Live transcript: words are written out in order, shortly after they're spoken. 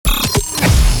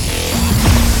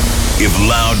If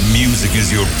loud music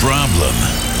is your problem,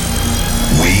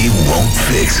 we won't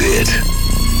fix it.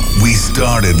 We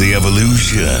started the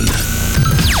evolution.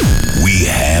 We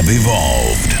have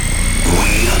evolved.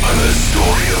 We are the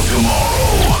story of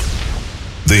tomorrow.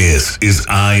 This is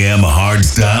I Am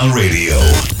Hardstyle Radio.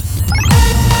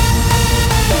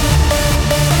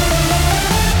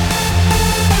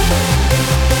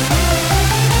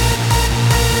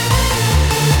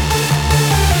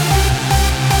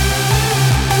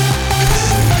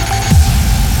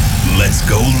 Let's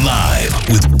go live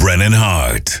with Brennan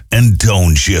Hart and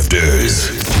Tone Shifters.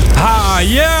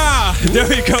 Yeah, there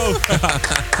we go.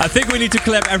 I think we need to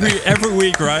clap every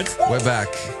week, right? We're back.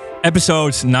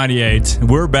 Episode 98.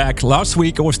 We're back. Last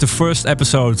week was the first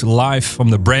episode live from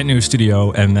the brand new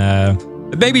studio, and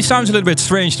it maybe sounds a little bit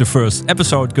strange, the first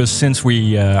episode, because since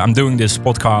I'm doing this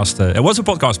podcast, it was a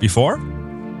podcast before,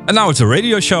 and now it's a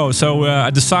radio show. So I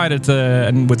decided,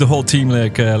 and with the whole team,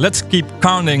 let's keep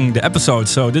counting the episodes.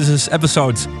 So this is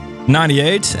episode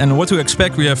 98, and what to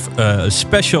expect? We have a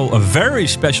very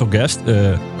special guest,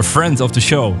 a friend of the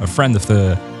show, a friend of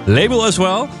the label as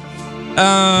well.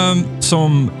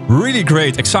 Some really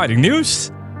great, exciting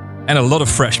news, and a lot of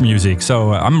fresh music.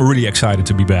 So I'm really excited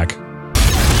to be back.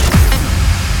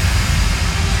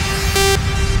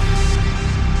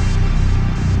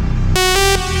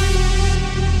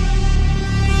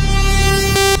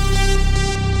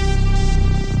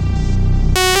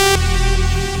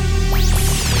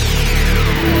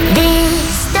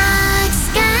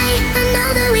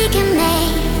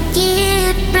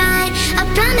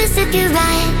 If you're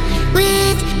right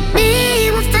with me,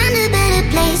 we'll find a better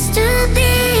place to be.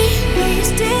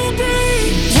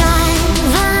 Drive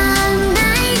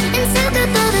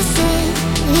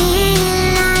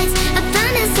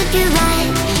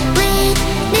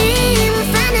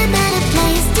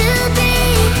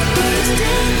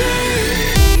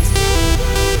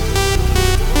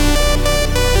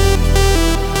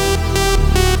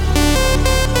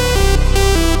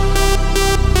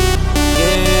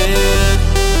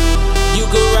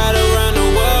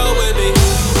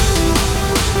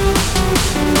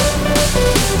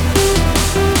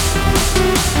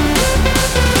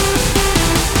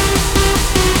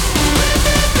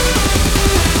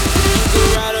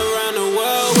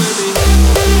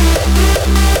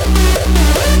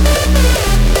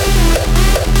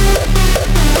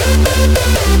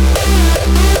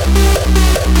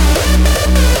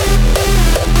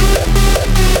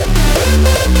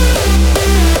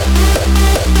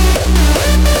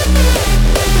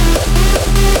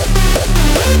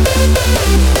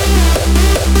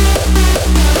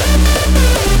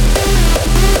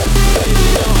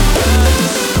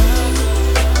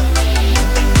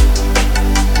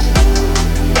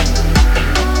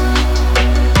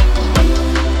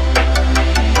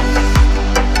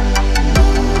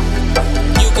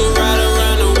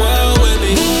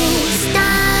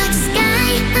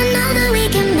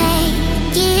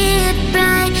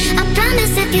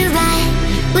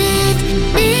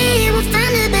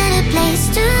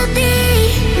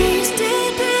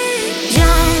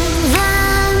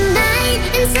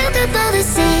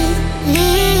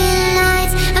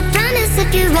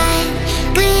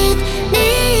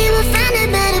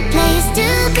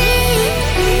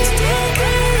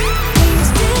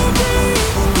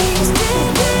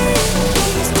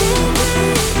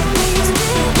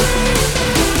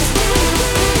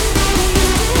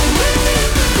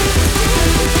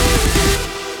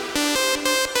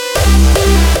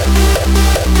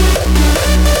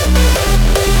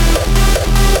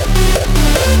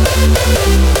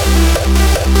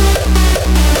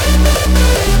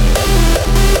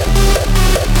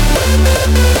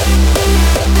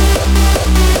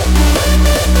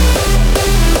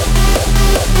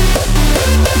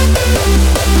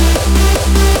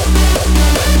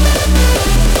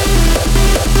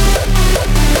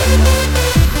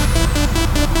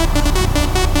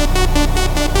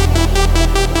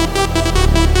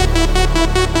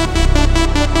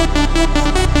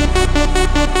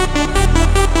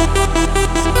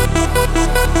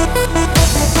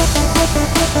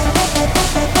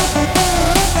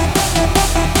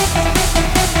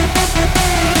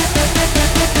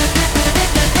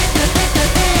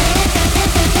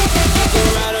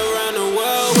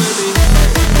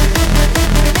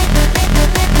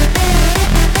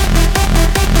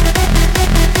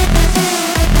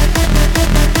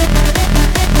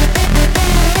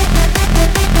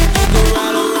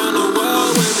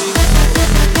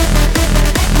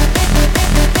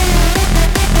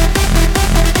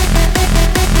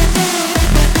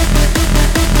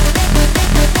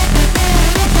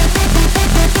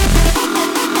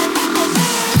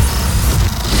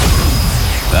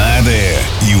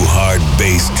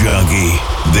bass junkie.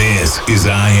 This is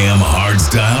I Am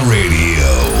Hardstyle Radio.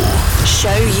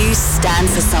 Show you stand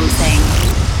for something.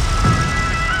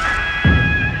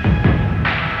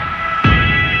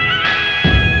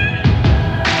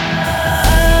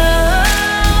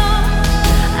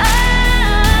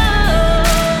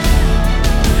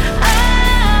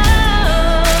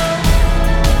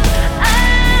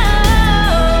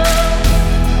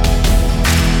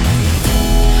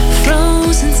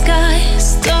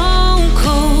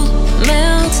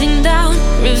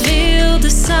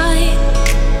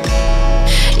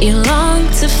 You long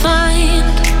to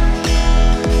find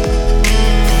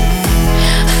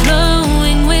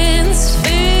flowing winds,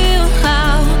 feel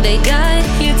how they guide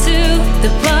you to the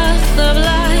path of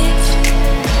life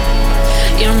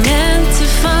you're meant to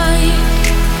find.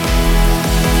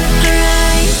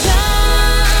 Rise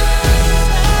up,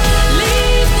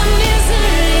 leave the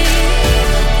misery,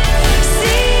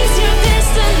 seize your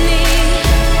destiny,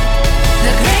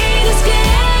 the great escape.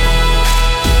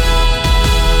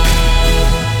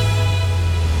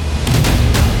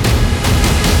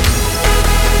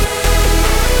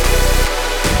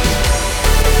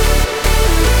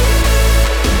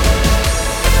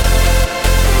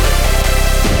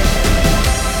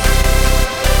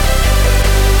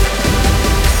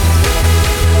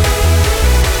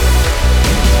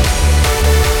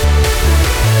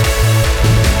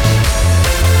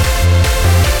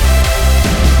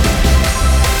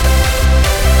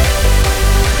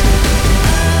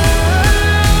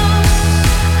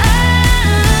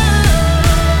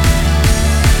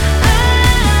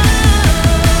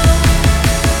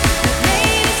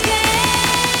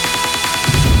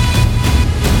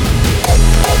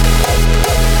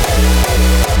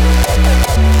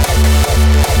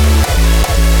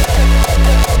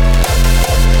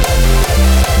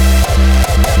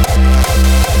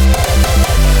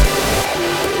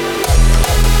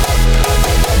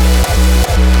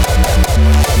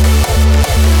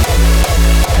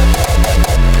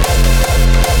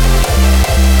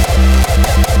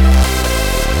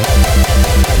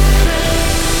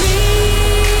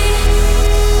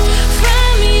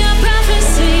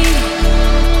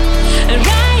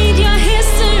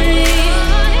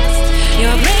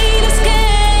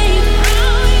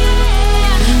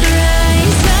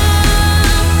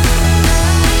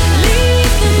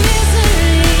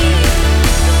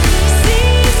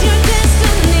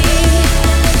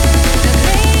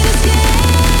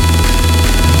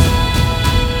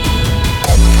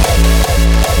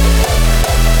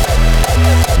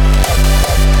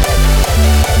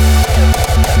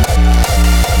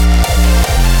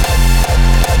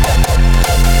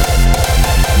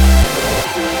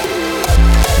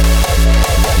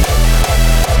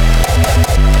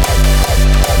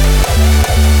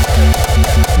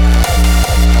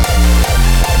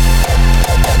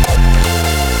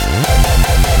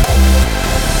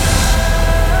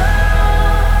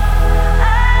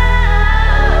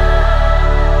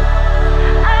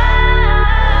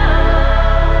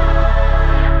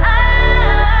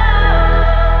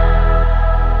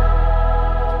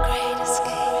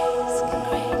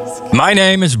 My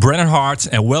name is Brennan Hart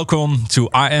and welcome to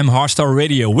I Am Hardstyle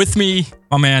Radio. With me,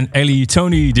 my man Ellie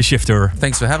Tony the Shifter.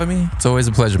 Thanks for having me. It's always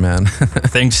a pleasure, man.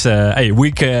 Thanks. Hey,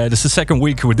 this is the second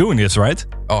week we're doing this, right?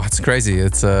 Oh, it's crazy.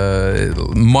 It's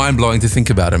mind-blowing to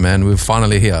think about it, man. We're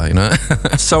finally here, you know?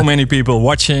 So many people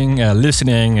watching,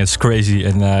 listening. It's crazy.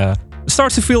 And it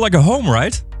starts to feel like a home,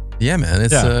 right? Yeah, man.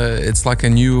 It's like a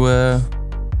new...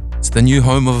 it's the new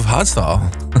home of hardstyle.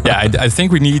 Yeah, I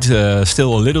think we need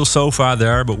still a little sofa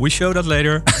there, but we show that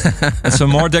later. And some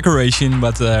more decoration.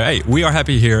 But hey, we are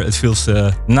happy here. It feels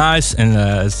nice and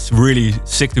it's really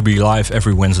sick to be live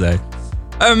every Wednesday.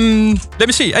 Let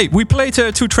me see. Hey, we played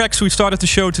 2 tracks. We started the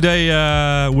show today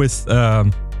with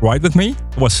Ride With Me.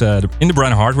 It was in the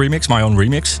Brennan Hart remix, my own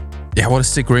remix. Yeah, what a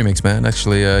sick remix, man.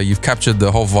 Actually, you've captured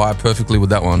the whole vibe perfectly with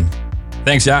that one.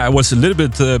 Thanks. Yeah, it was a little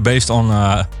bit based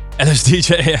on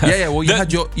LSDJ. Yeah. Well, you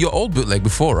had your old bootleg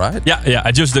before, right? Yeah.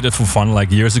 I just did it for fun like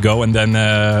years ago. And then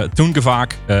Toon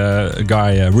Gevaak, a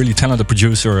guy, a really talented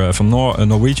producer from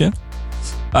Norwegian,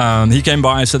 he came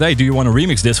by and said, hey, do you want to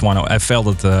remix this one? I felt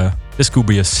that this could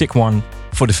be a sick one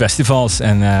for the festivals.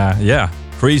 And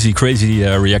crazy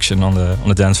reaction on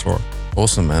the dance floor.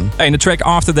 Awesome, man. Hey, and the track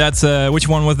after that, which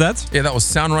one was that? Yeah, that was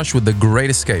Soundrush with The Great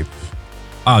Escape.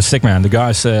 Oh, sick, man. The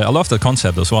guys, I love the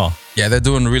concept as well. Yeah, they're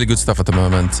doing really good stuff at the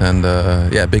moment. And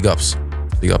big ups.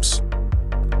 Big ups.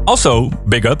 Also,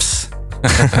 big ups.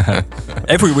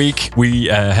 Every week we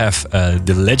have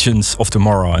the Legends of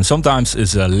Tomorrow. And sometimes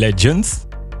it's a legend,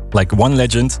 like one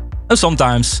legend. And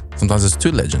sometimes Sometimes it's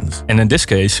 2 legends. and in this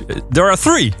case, there are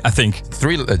 3, I think.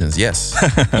 3 legends, yes.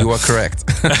 You are correct.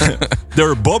 There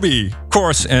are Bobby,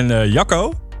 Kors, and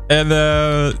Jacco. And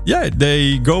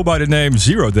they go by the name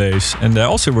 0 Days. And they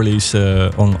also release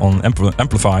on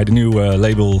Amplify, the new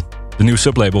label, the new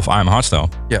sub-label of I Am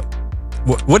Hardstyle. Yeah.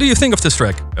 What do you think of this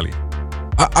track, Ellie?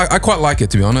 I quite like it,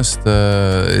 to be honest.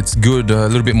 It's good, a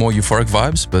little bit more euphoric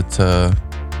vibes, but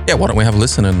why don't we have a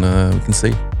listen and we can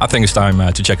see. I think it's time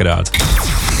to check it out.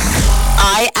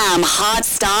 I Am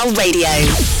Hardstyle Radio.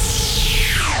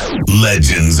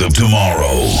 Legends of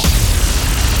Tomorrow.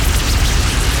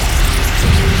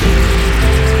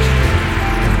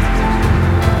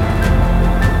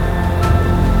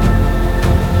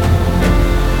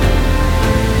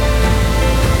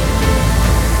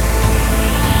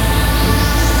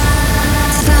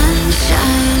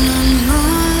 Sunshine and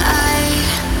moonlight,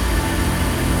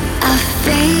 I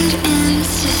fade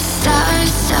into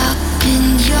stars up in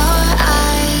your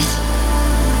eyes.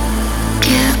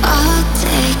 Yeah, I'll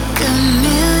take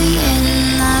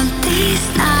 1,000,000.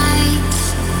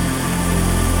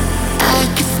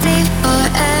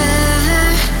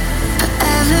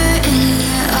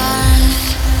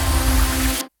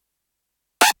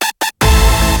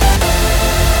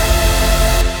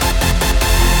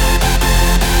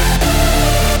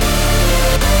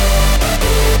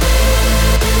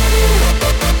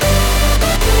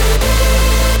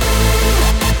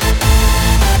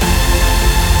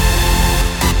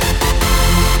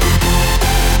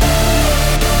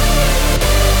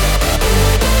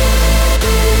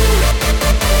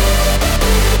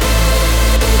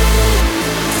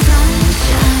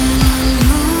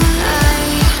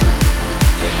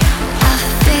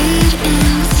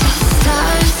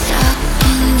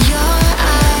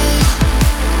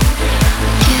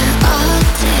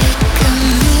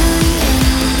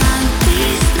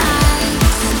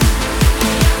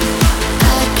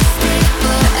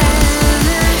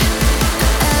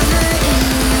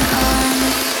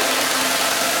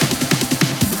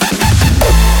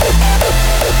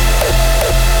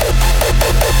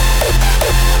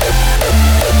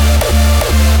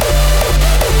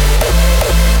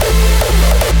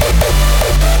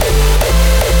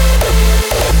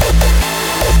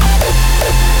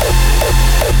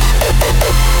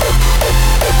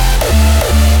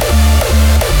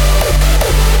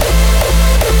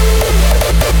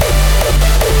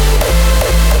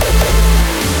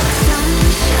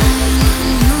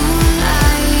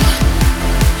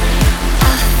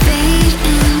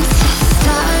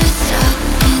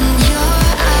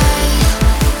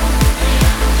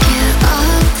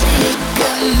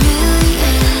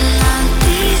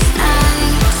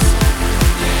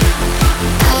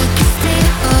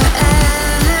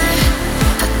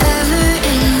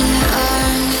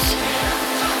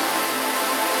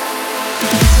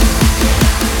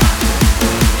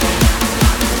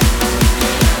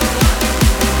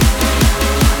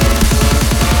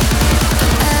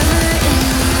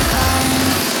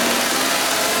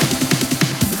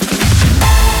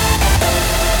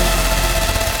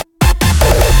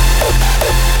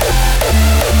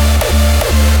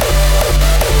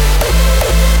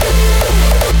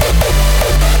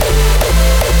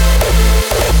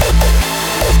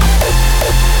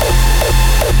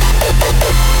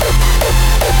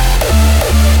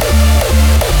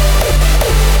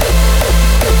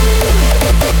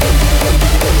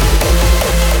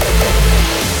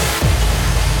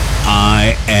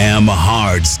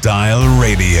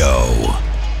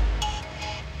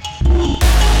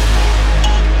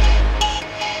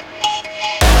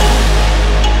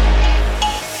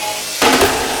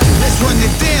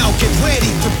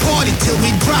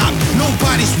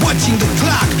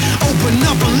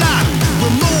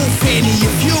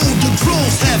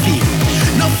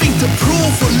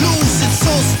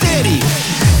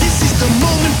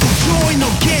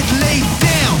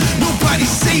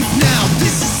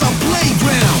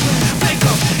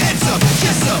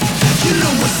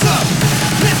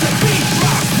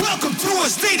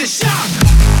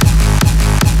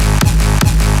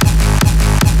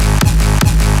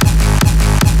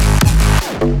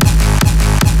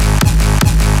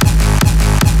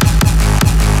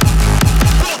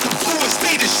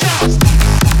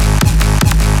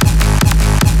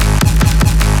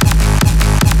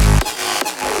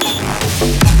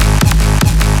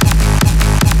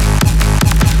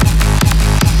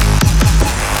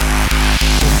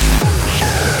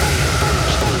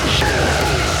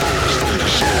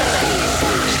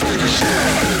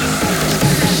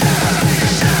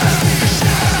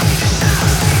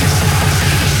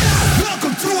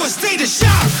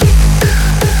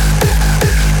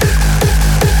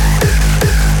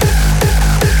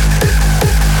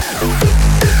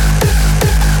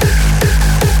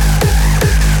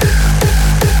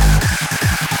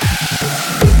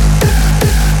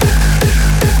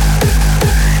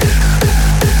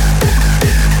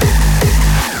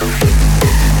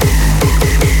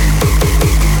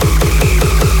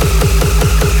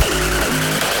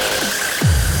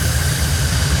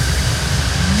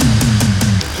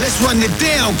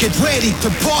 now, get ready to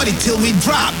party till we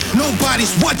drop.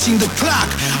 Nobody's watching the clock.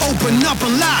 Open up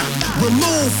and lock.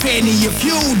 Remove any of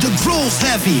you, the groove's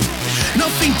heavy.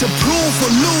 Nothing to prove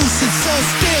or lose, it's so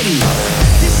steady.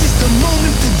 This is the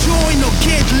moment to join or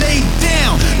get laid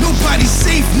down. Nobody's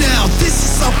safe now, this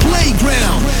is our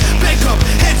playground. Back up,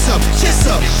 heads up, chest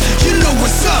up, you know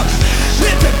what's up.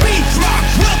 Let the beat drop,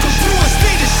 welcome to a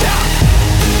state of shock.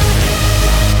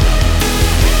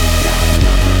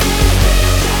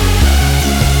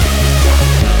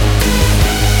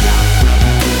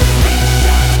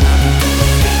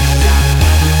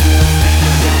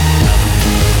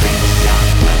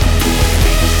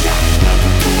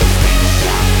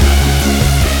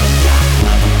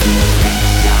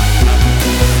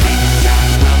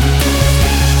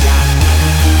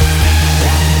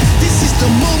 The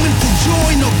moment to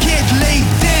join or get laid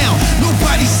down.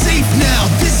 Nobody's safe now,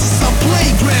 this is our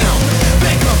playground.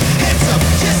 Back up, heads up,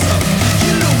 chest up,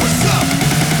 you know what's up.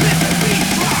 Let the beat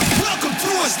drop, welcome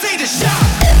to a state of shock.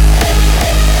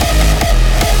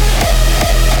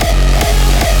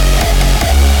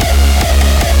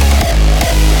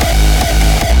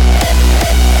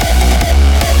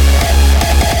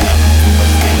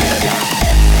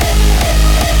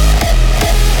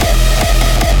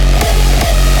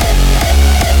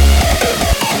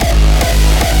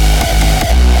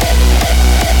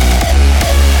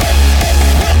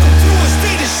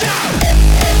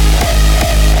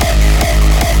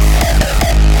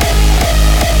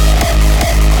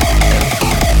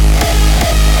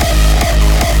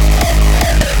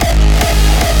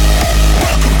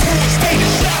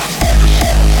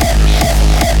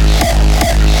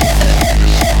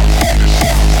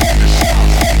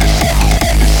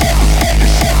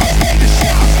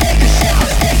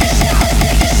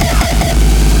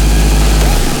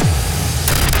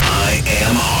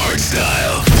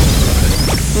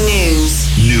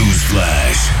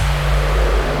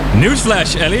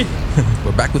 Newsflash, Ellie.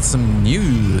 We're back with some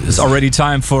news. It's already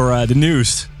time for the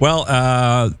news. Well,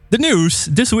 the news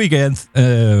this weekend.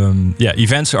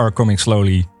 Events are coming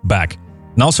slowly back,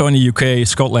 and also in the UK,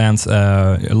 Scotland,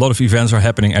 a lot of events are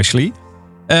happening actually.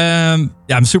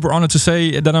 I'm super honored to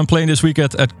say that I'm playing this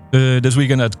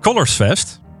weekend at Colours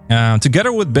Fest,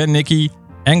 together with Ben Nicky,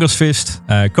 Angus Fist,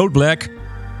 Code Black,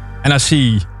 and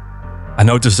I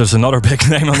noticed there's another big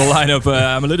name on the lineup.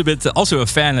 I'm a little bit also a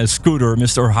fan of Scooter,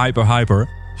 Mr. Hyper. Hyper.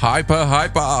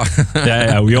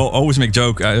 yeah, we all always make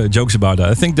jokes about that.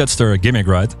 I think that's their gimmick,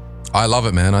 right? I love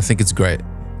it, man. I think it's great.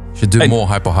 Should do more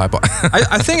Hyper.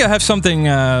 I think I have something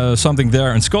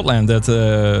there in Scotland that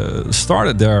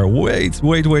started there. Wait.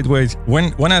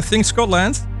 When I think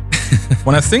Scotland,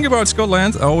 when I think about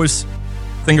Scotland, I always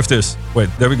think of this. Wait,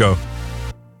 there we go.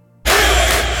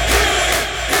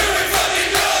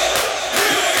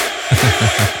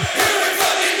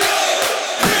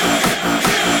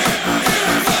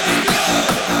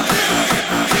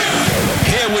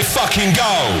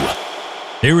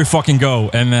 Here we fucking go.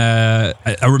 And I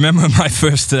remember my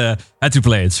first... I had to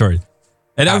play it, sorry.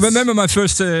 And I remember my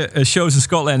first shows in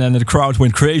Scotland, and the crowd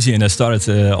went crazy, and I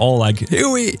started all like, here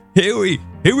we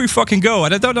fucking go.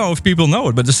 And I don't know if people know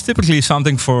it, but it's typically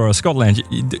something for Scotland.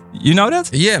 You know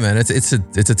that? Yeah, man. It's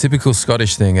a typical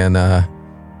Scottish thing, and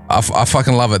I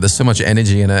fucking love it. There's so much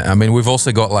energy in it. I mean, we've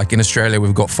also got, like, in Australia,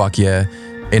 we've got Fuck Yeah.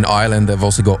 In Ireland, they've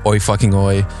also got Oi Fucking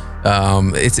Oi.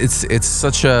 It's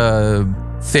such a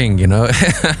thing, you know.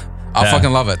 I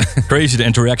fucking love it. Crazy the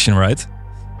interaction, right?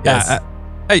 Yes.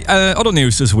 Hey, other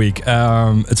news this week.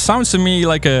 It sounds to me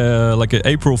like a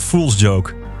April Fool's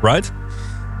joke, right?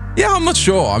 Yeah, I'm not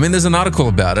sure. I mean, there's an article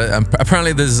about it.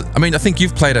 Apparently, I think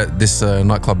you've played at this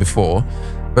nightclub before,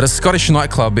 but a Scottish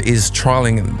nightclub is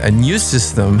trialing a new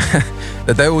system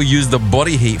that they will use the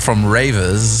body heat from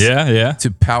ravers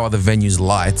to power the venue's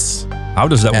lights. How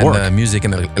does that work? And music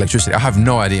and electricity. I have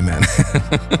no idea, man.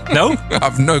 No? I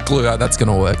have no clue how that's going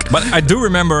to work. But I do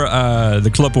remember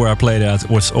the club where I played at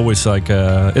was always like,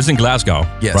 it's in Glasgow,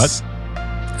 yes. Right?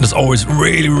 It's always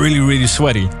really, really, really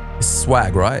sweaty. It's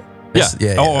swag, right?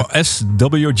 Yeah. Or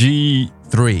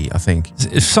SWG3, I think.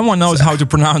 If someone knows how to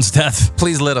pronounce that,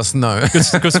 please let us know.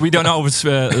 Because we don't know if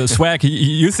it's swag.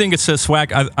 You think it's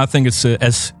swag. I think it's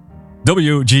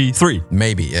SWG3.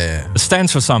 Maybe, yeah. It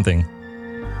stands for something.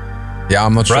 Yeah,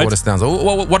 I'm not sure what it stands for.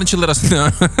 Well, why don't you let us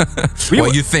know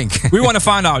what you think? We want to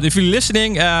find out. If you're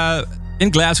listening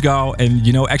in Glasgow and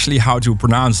you know actually how to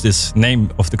pronounce this name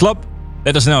of the club,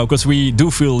 let us know, because we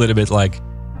do feel a little bit like,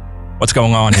 what's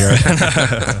going on here?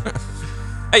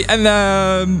 Hey, and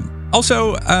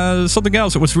also something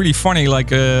else that was really funny.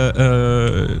 Like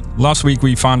last week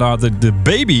we found out that the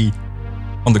baby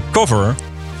on the cover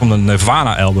from the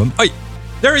Nirvana album. Hey,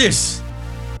 there he is.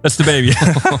 That's the baby.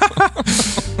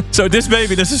 So this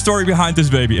baby, there's a story behind this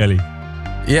baby, Ellie.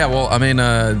 Yeah, well, I mean,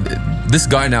 this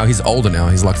guy now, he's older now.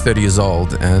 He's like 30 years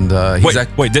old. And he's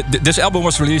this album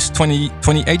was released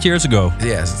 28 years ago.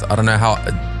 Yes, I don't know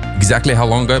exactly how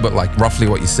long ago, but like roughly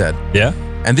what you said. Yeah.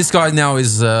 And this guy now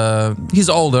is, he's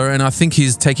older, and I think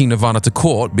he's taking Nirvana to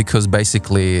court because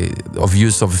basically of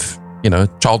use of,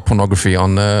 child pornography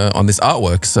on this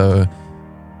artwork. So,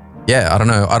 yeah, I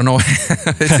don't know.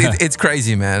 It's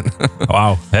crazy, man.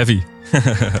 Wow, heavy.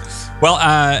 Well,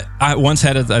 I once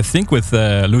had it, I think, with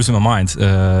Losing My Mind.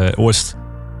 It was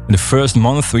in the first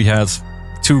month we had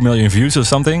 2 million views or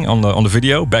something on the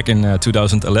video back in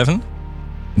 2011.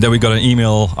 Then we got an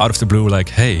email out of the blue like,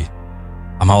 hey,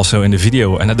 I'm also in the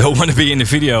video and I don't want to be in the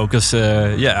video because,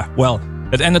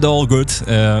 it ended all good.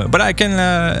 But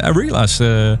I realized,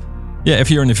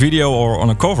 if you're in the video or on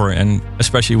a cover, and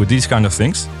especially with these kind of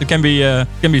things, it can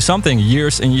be something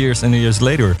years and years and years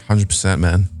later. 100%,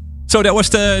 man. So that was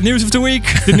the news of the week,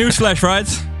 the news flash, right?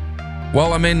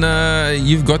 Well, I mean,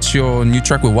 you've got your new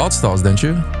track with Wild Stars, don't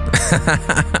you?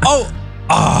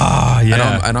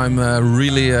 Yeah. And I'm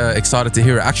really excited to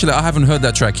hear it. Actually, I haven't heard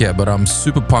that track yet, but I'm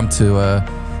super pumped to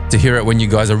hear it when you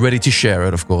guys are ready to share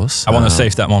it, of course. I want to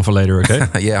save that one for later, okay?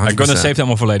 Yeah, 100%. I'm gonna save that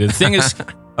one for later. The thing is,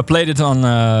 I played it on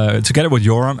together with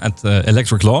Joram at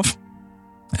Electric Love,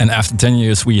 and after 10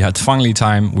 years, we found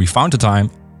the time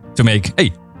to make.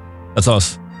 Hey, that's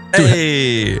us.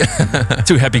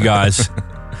 Two happy guys.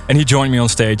 And he joined me on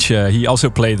stage. He also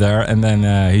played there, and then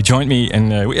he joined me,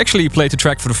 and we actually played the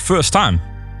track for the first time.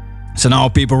 So now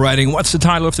people writing, what's the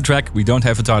title of the track? We don't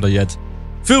have a title yet.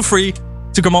 Feel free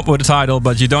to come up with a title,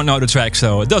 but you don't know the track,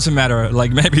 so it doesn't matter.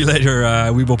 Like maybe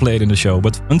later we will play it in the show.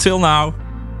 But until now,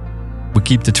 we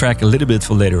keep the track a little bit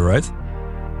for later, right?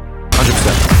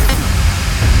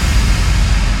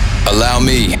 100%. Allow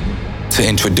me to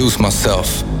introduce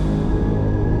myself.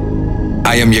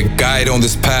 I am your guide on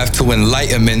this path to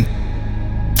enlightenment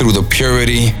through the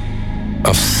purity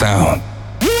of sound.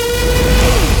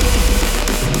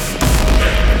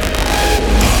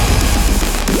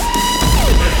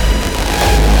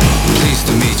 Pleased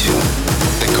to meet you.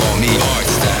 They call me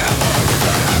Hardstyle.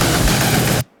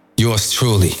 Yours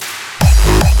truly.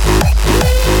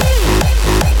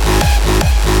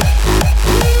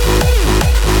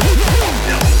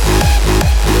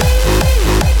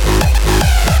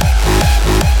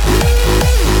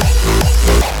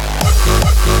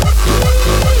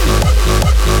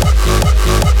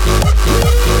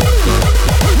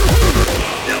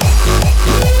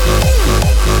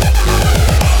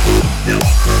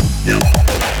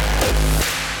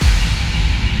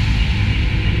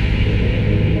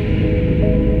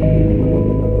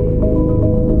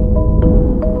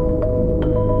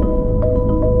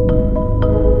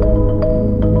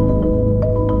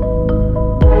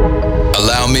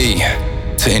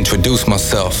 Introduce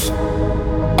myself.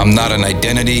 I'm not an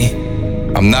identity.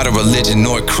 I'm not a religion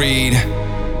nor a creed.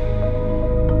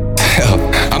 Hell,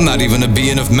 I'm not even a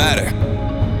being of matter.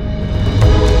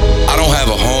 I don't have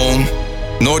a home,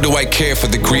 nor do I care for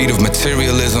the greed of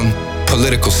materialism,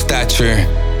 political stature,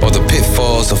 or the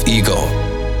pitfalls of ego.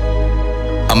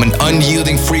 I'm an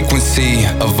unyielding frequency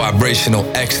of vibrational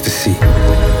ecstasy.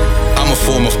 I'm a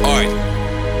form of art.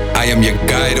 I am your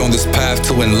guide on this path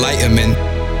to enlightenment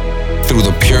through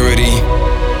the purity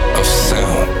of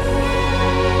sound.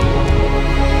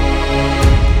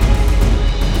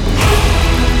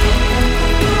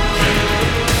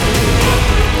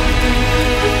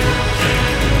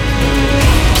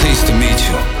 Pleased to meet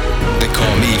you. They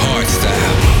call me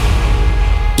Hardstyle.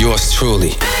 Yours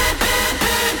truly.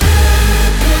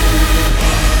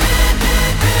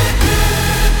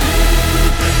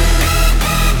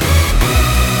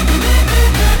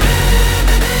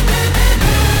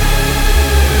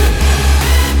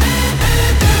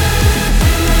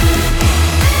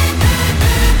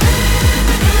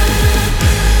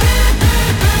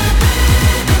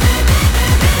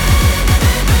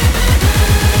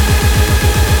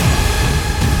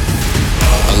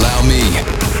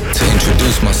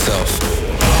 Myself.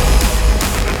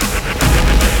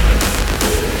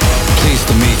 Pleased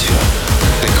to meet you.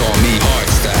 They call me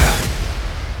Hardstyle.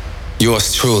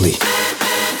 Yours truly.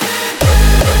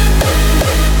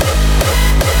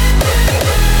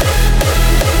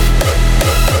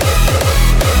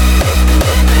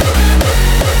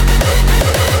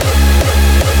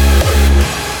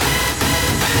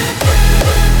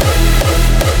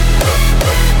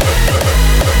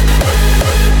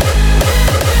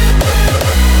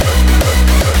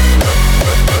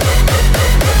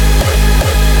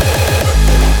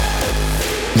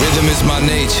 Rhythm is my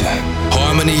nature,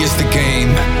 harmony is the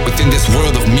game. Within this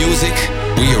world of music,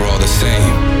 we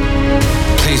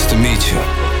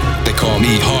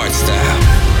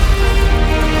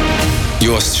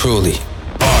yours truly.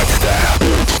 Art style.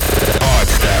 Art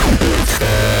style.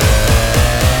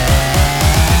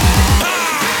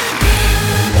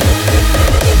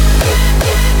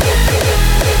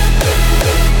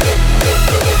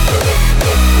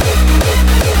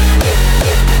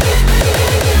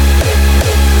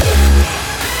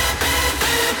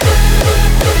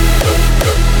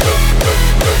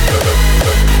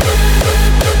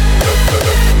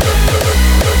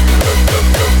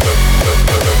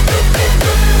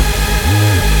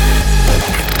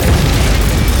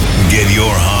 Get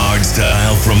your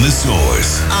hardstyle from the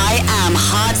source. I am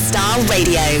Hardstyle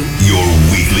Radio. Your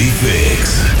weekly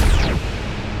fix.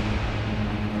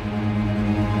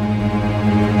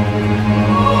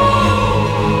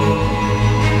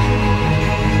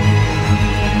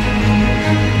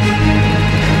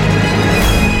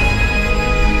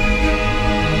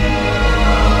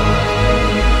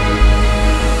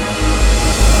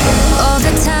 All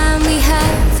the time we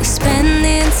have, we spend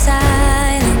in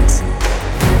silence.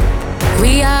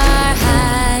 We are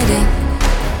hiding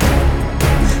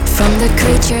from the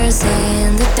creatures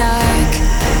in the dark.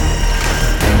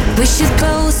 We should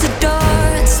close the door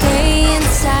and stay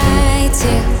inside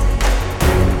till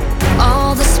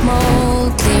all the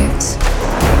smoke clears.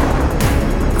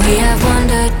 We have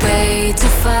wandered way too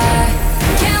far.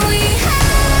 Can we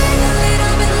hide a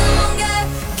little bit longer?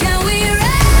 Can we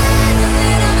run a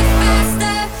little bit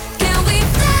faster? Can we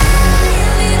fly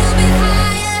a little bit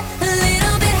higher? A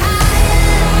little bit higher?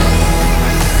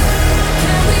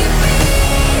 Can we be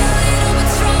a little bit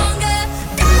stronger?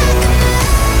 Dark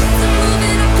minds are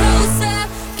moving up closer.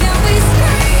 Can we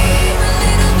scream a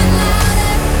little bit louder?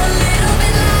 A little bit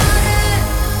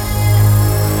louder?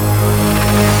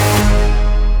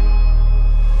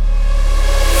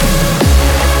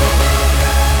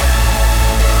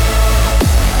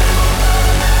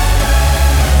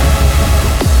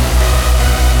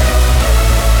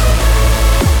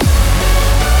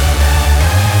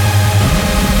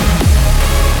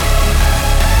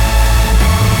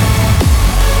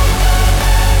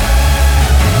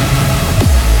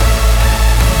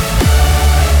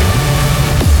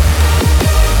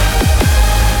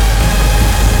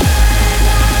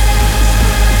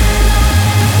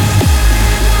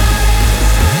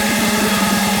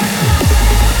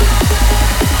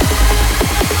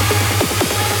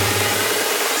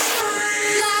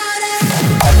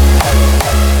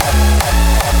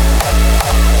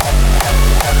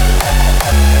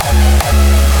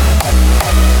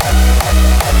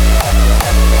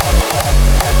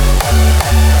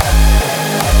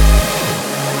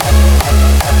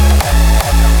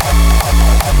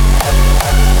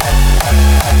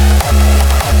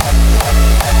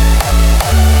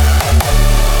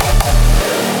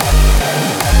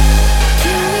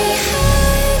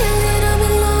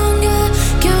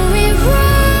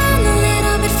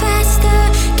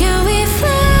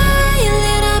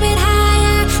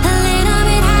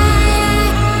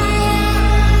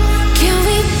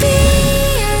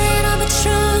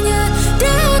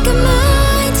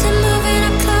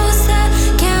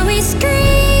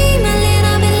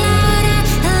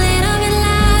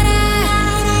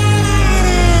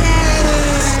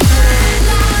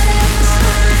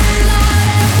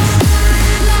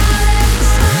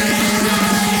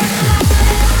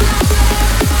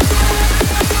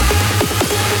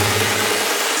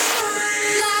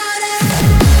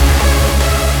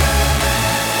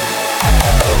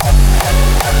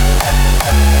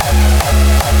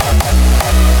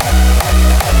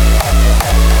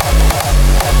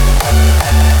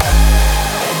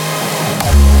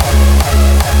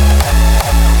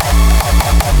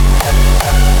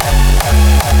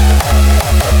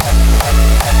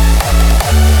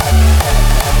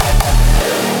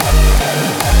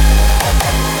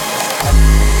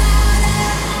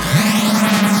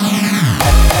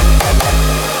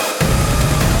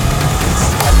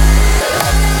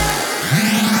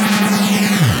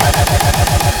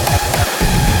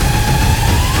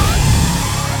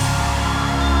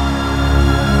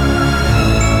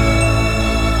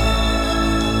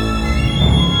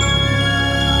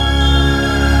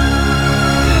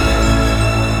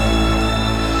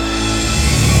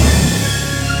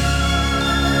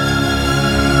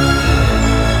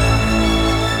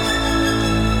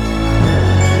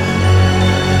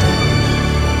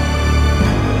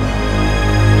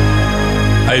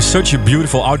 It's such a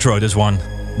beautiful outro, this one.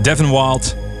 Devin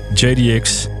Wild,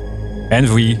 JDX, and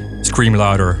we scream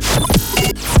louder.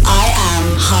 I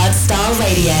am Hardstyle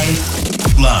Radio.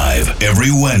 Live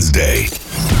every Wednesday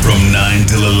from 9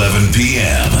 till 11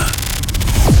 p.m.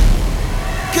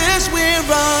 'Cause we're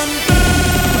on.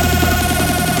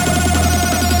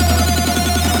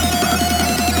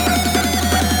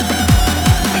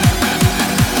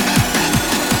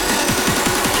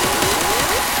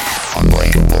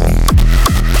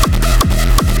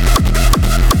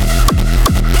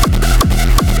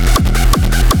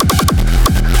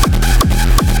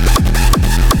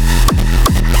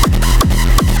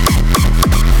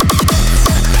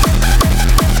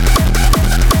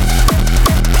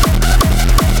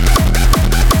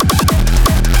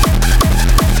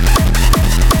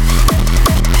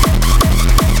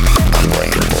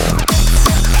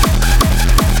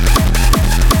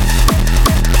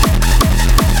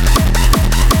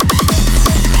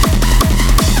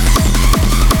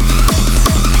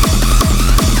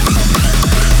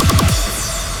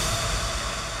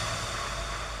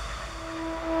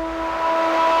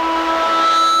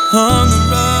 On the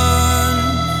run,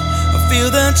 I feel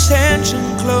the tension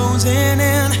closing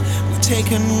in. We've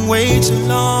taken way too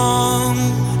long.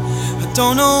 I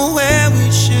don't know where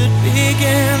we should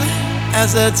begin.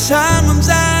 As the time runs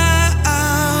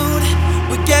out,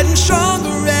 we're getting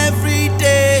stronger every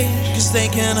day. 'Cause they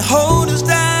can hold us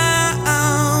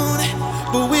down,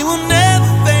 but we will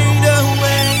never fade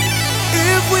away.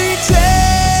 If we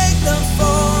take the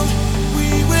fall,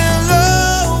 we will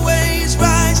always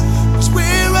rise. 'Cause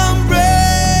we're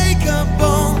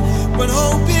unbreakable when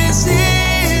hope is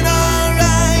in our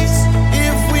eyes.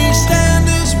 If we stand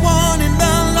as one in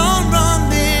the long run,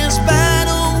 this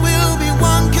battle will be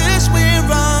won. 'Cause we're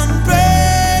unbreakable.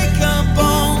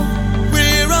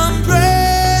 We're unbreakable.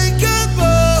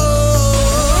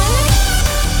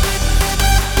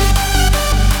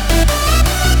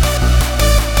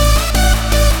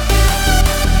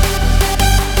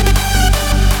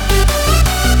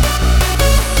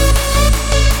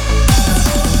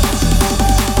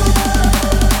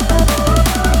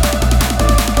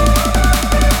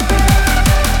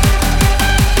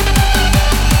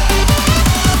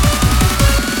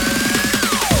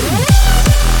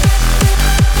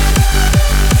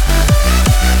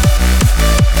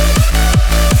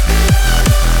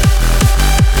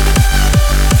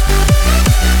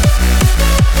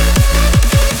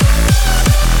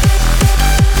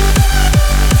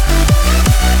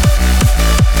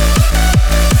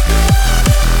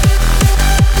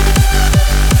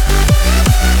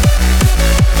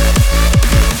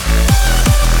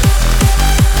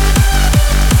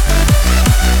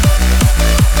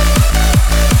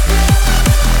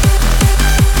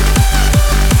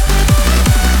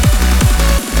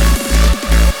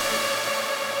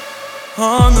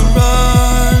 On the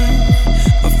run,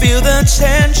 I feel the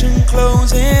tension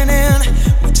closing in.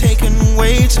 We've taken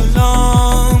way too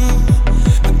long.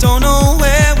 I don't know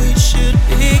where we should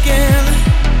begin.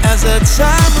 As the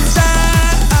time runs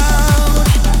out,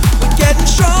 we're getting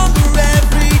stronger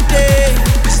every day.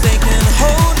 'Cause they can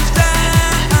hold us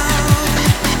down,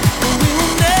 but we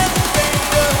will never fade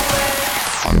away.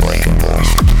 Unbreakable.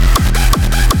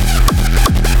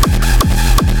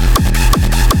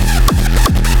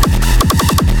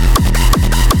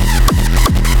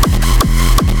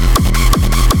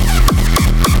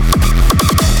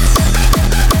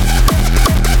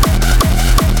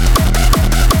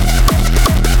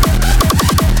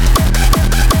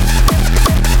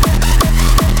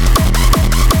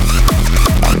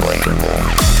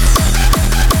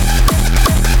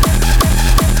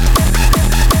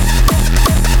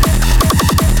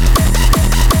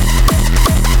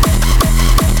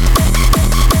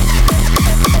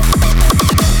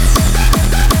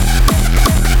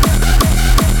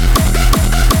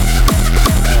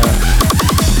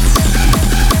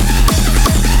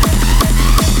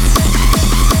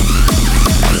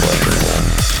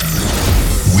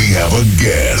 A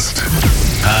guest.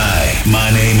 Hi,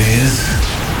 my name is.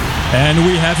 And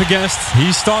we have a guest.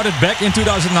 He started back in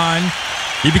 2009.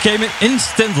 He became an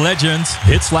instant legend.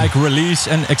 Hits like Release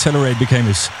and Accelerate became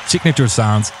his signature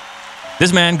sound.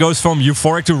 This man goes from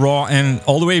euphoric to raw and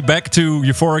all the way back to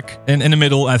euphoric and in the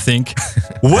middle, I think.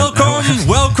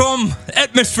 welcome,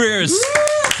 Atmospheres.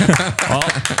 Well,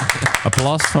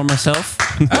 applause for myself.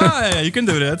 Yeah, you can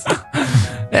do that.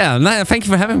 Yeah, no, thank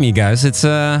you for having me, guys. It's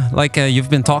you've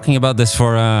been talking about this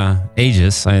for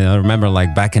ages. I remember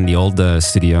like back in the old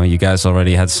studio, you guys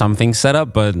already had something set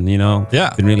up, but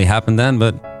didn't really happen then.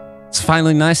 But it's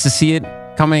finally nice to see it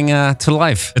coming to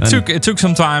life. It took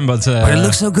some time, but it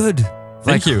looks so good.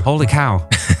 Thank you. Holy cow!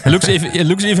 it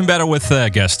looks even better with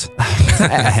guest.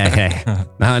 Hey.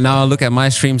 Now I look at my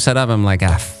stream setup. I'm like,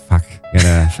 fuck.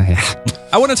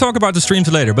 I want to talk about the streams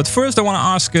later, but first I want to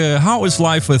ask, how is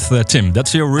life with Tim?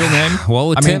 That's your real name?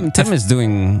 Well, Tim is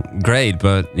doing great,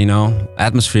 but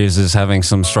Atmospheres is having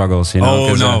some struggles.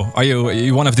 Oh no, are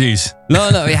you one of these? No,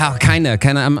 yeah, kind of.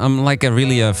 I'm like a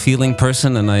really feeling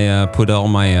person, and I put all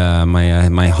my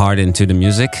my heart into the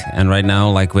music. And right now,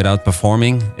 like without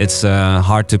performing, it's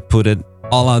hard to put it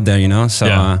all out there,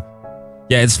 So.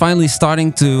 Yeah, it's finally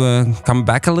starting to come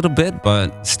back a little bit,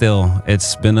 but still,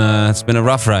 it's been a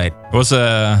rough ride. It was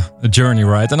a journey,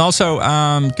 right? And also,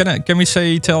 can we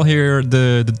tell here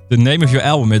the name of your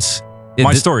album? It's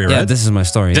My Story, right? Yeah, this is my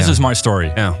story. This is my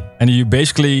story. Yeah. And you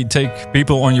basically take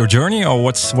people on your journey, or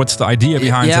what's the idea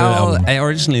behind the album? I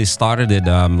originally started it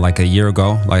like a year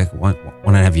ago, like one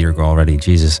and a half year ago already.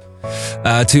 Jesus,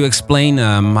 to explain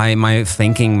my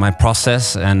thinking, my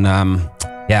process, and.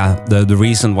 The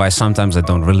reason why sometimes I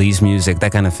don't release music,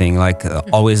 that kind of thing, like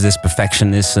always this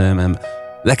perfectionism and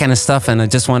that kind of stuff. And I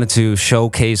just wanted to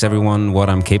showcase everyone what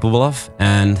I'm capable of.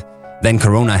 And then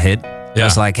Corona hit I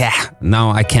was like,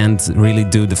 now I can't really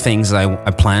do the things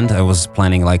I planned. I was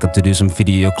planning like to do some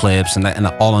video clips and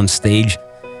all on stage.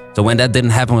 So when that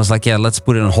didn't happen, I was like, let's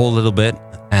put it on hold a little bit.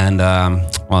 And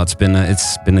well, it's been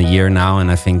a year now,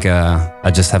 and I think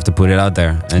I just have to put it out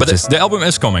there. And but the album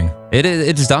is coming.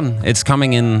 It's done. It's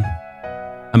coming in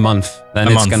a month. Then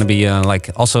it's gonna be like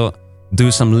also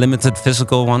do some limited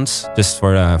physical ones just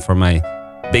for my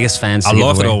biggest fans. I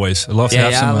love it always. I love to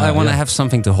have some. I want to have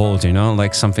something to hold. You know,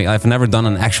 like something. I've never done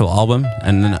an actual album,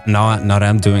 and now that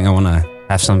I'm doing, I want to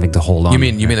have something to hold on. You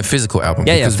mean a physical album?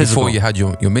 Yeah, because physical. before you had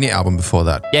your mini album before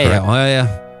that. Yeah.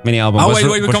 Mini album. Oh, wait,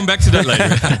 we'll come back to that later.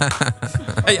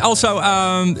 Hey, also,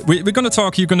 we're going to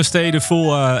talk. You're going to stay the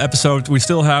full episode. We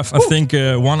still have, I think,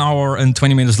 1 hour and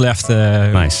 20 minutes left,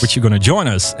 nice. which you're going to join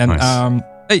us. And nice.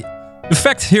 hey, the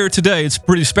fact here today, it's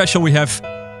pretty special. We have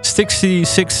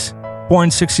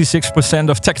 66.66%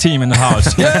 of Tech Team in the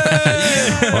house.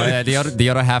 Well, the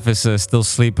other half is still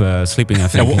sleeping, I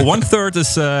think. Yeah, 1/3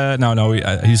 is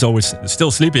he's always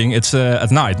still sleeping. It's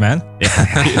at night, man.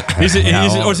 he's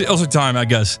also time, I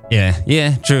guess.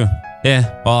 Yeah, true.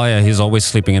 Yeah, well, yeah, he's always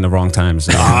sleeping in the wrong times.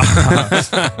 So.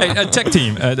 Hey, Tech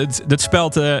Team. That's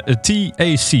spelled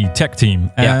TAC, Tech Team.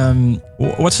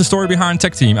 What's the story behind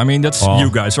Tech Team? I mean, that's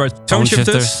you guys, right? Tone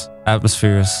Shifters,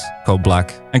 Atmospheres, Code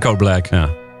Black. And Code Black.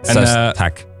 Yeah. And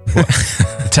Tech.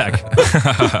 Tech.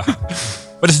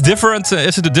 But it's different.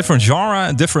 Is it a different genre,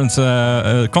 a different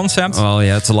concept? Well,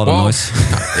 yeah, it's a lot of noise.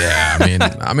 Yeah,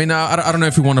 I mean, I don't know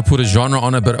if we want to put a genre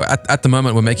on it, but at the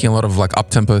moment we're making a lot of like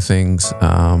up-tempo things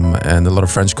and a lot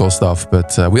of Frenchcore stuff.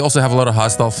 But we also have a lot of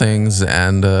hardstyle things,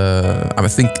 and I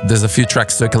think there's a few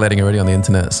tracks circulating already on the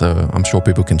internet, so I'm sure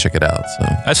people can check it out. So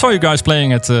I saw you guys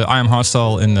playing at I Am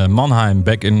Hardstyle in Mannheim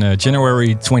back in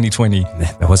January 2020.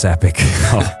 That was epic.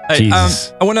 Oh, hey,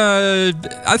 Jesus.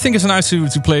 I think it's nice to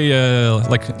play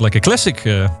like a classic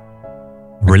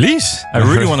release. I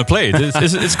really want to play it.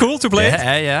 It's cool to play it.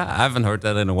 Yeah. I haven't heard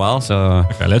that in a while, so...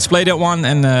 Okay, let's play that one,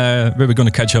 and we're going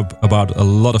to catch up about a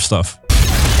lot of stuff.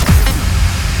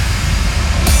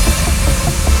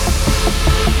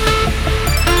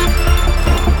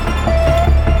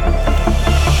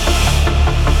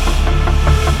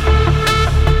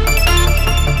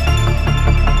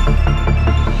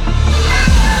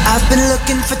 I've been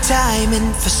looking for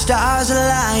timing, for stars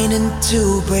aligning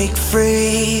to break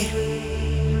free.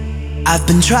 I've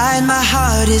been trying my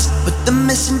hardest, but the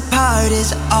missing part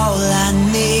is all I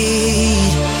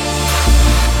need.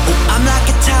 Oh, I'm like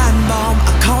a time bomb,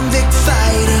 a convict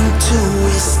fighting to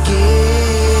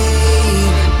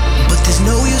escape. But there's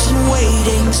no use in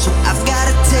waiting, so I've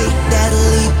gotta take that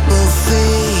leap of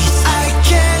faith. I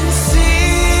can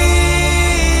see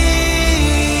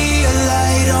a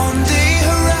light on the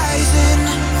horizon.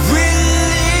 Release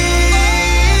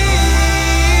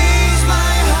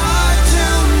my heart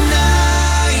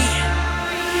tonight.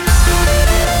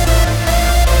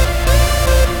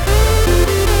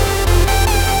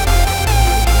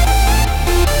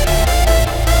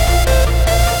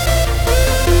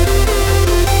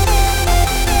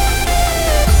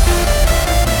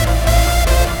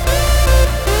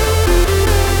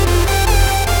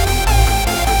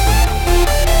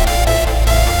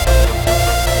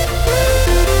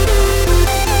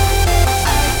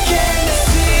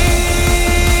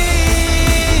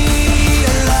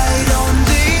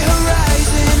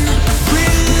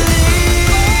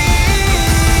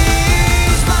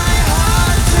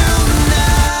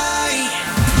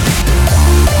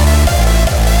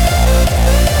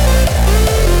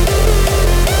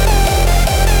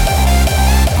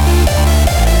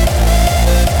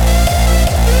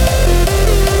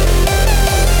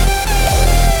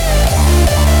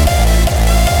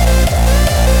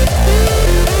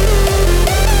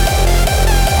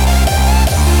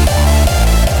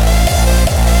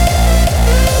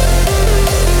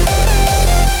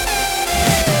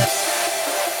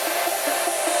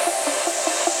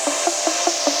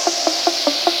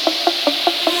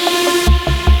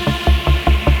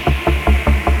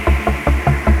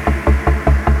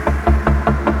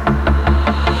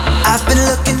 I've been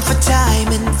looking for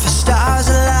timing, for stars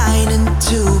aligning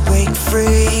to break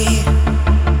free.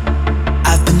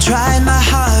 I've been trying my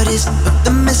hardest, but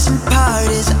the missing part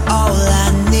is all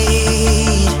I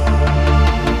need.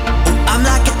 Oh, I'm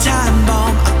like a time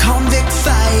bomb, a convict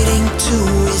fighting to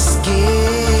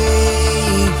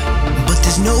escape. But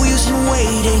there's no use in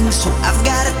waiting, so I've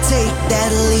gotta take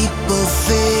that leap of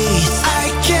faith. I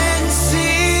can see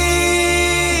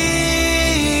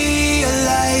a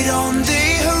light on the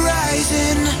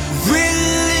horizon. Release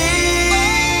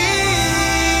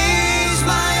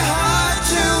my heart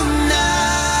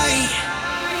tonight.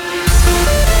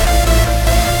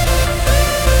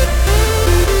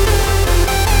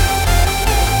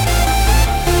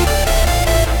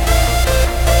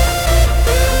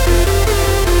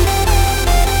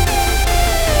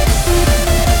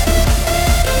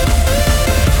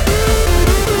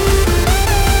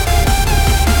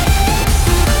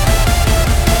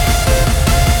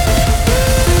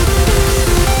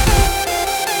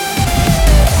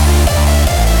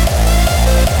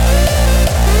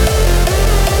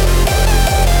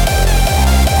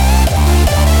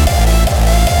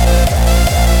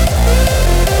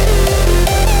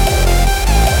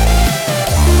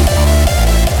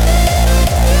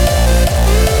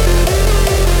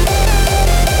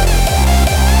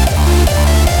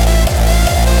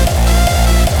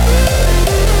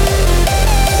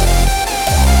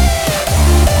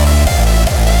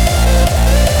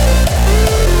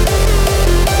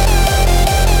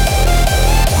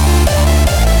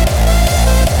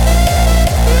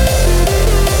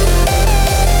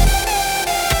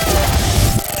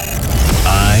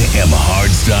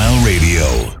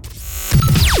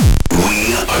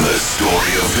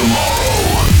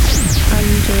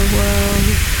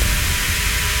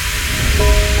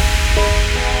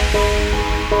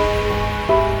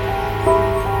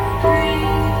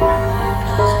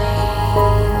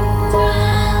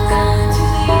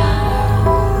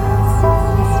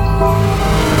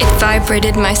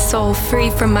 vibrated my soul free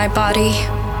from my body.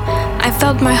 I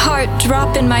felt my heart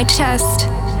drop in my chest.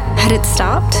 Had it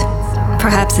stopped?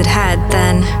 Perhaps it had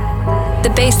then. The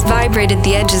bass vibrated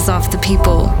the edges off the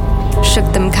people,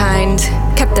 shook them kind,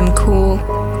 kept them cool.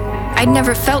 I'd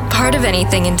never felt part of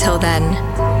anything until then.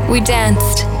 We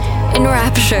danced,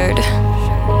 enraptured,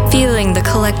 feeling the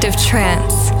collective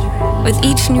trance. With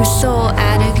each new soul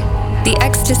added, the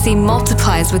ecstasy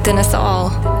multiplies within us all,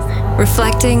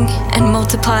 reflecting and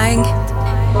multiplying,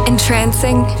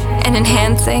 entrancing and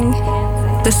enhancing.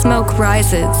 The smoke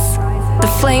rises.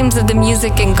 The flames of the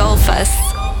music engulf us.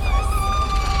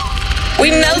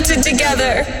 We melted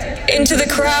together into the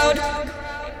crowd.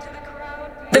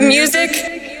 The music,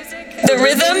 the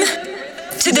rhythm,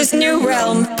 to this new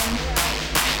realm.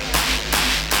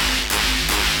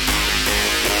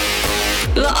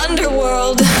 The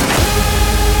underworld.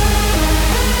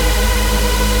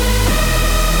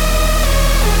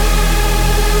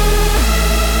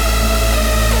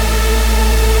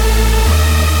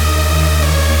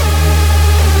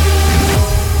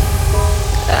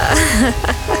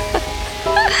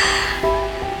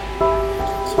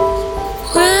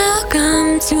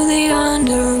 Welcome to the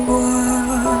underworld.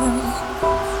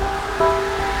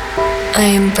 I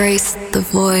embrace the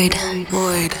void.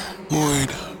 Void.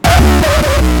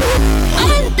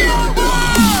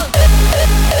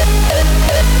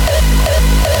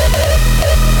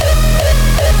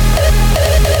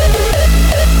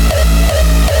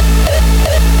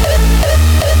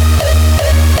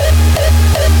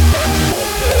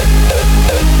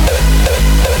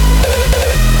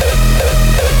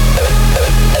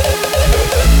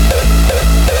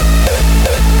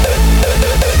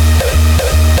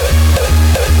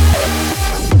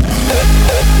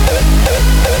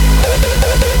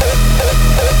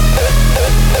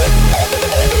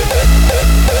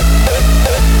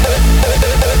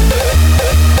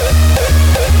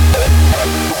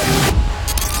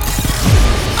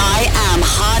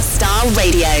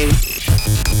 Radio.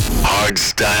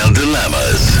 Hardstyle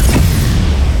Dilemmas.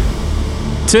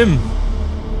 Tim,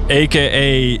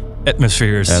 aka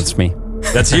Atmospheres. That's me.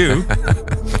 That's you.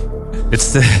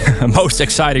 It's the most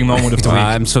exciting moment of the week.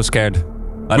 I'm so scared.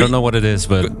 I don't know what it is,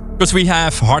 but... Because we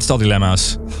have Hardstyle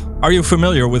Dilemmas. Are you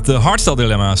familiar with the Hardstyle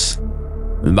Dilemmas?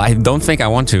 I don't think I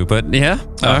want to, but yeah.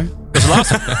 Because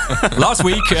last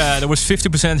week there was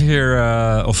 50% here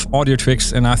of audio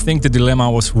tricks, and I think the dilemma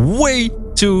was way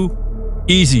too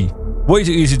easy. Way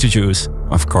too easy to choose.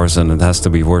 Of course, and it has to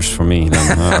be worse for me.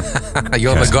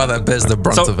 You're the guy that bears the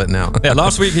brunt of it now. Yeah,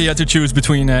 last week he had to choose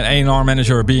between an A&R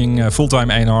manager being full-time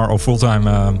A&R or full-time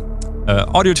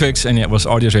audio tricks, and it was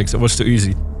audio tricks. It was too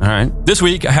easy. All right. This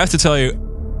week, I have to tell you,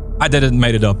 I didn't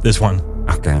made it up, this one.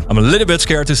 Okay. I'm a little bit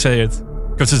scared to say it,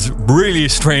 because it's really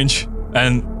strange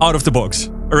and out of the box.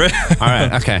 All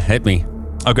right, okay, hit me.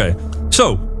 Okay,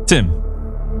 so, Tim,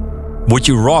 would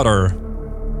you rather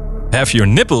have your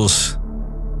nipples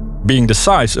being the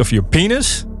size of your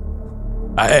penis?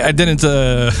 I didn't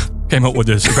came up with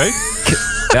this, okay?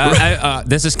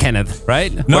 This is Kenneth,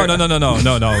 right? No.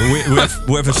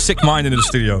 We have a sick mind in the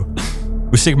studio.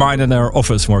 We're sick mind in our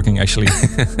office working, actually.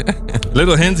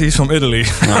 Little hint, he's from Italy.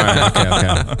 All right,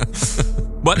 okay.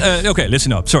 But, okay,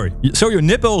 listen up, sorry. So your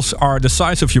nipples are the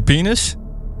size of your penis?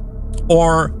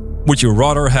 Or would you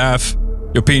rather have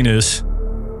your penis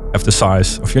have the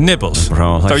size of your nipples?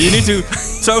 Bro, so you need to...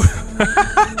 So...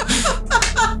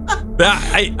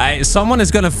 someone is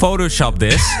gonna Photoshop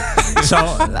this, so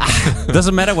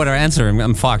doesn't matter what I answer.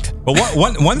 I'm fucked. But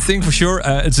one thing for sure,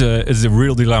 it's a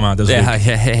real dilemma.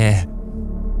 Yeah.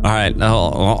 All right.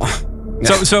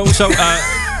 So,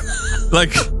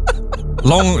 like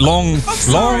long.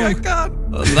 Sorry, I can't.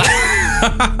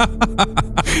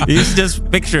 He's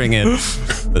just picturing it,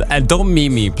 and don't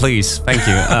meme me, please. Thank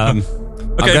you.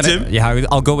 Okay, Tim. Yeah,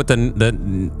 I'll go with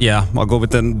I'll go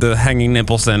with the hanging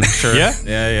nipples then. Sure.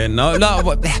 Yeah. No.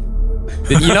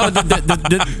 You know,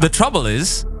 the trouble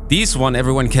is, these one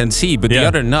everyone can see, but the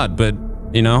other not. But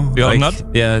you know, the other nut.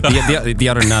 Yeah, the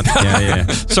other nut. Yeah.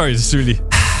 Sorry, it's really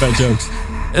bad jokes.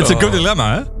 It's a good dilemma,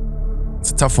 huh?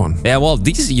 It's a tough one. Yeah, well,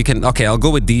 these you can. Okay, I'll go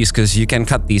with these because you can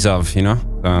cut these off. You know.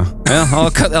 Yeah,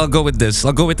 I'll go with this.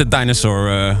 I'll go with the dinosaur.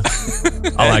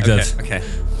 I like that. Okay.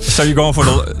 So you're going for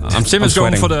the... Tim is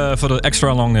going for the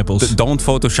extra long nipples. Don't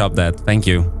Photoshop that. Thank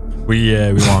you. We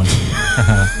won't.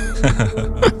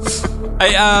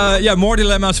 Hey, more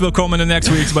dilemmas will come in the next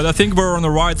weeks, but I think we're on the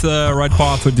right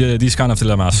path with these kind of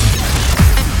dilemmas.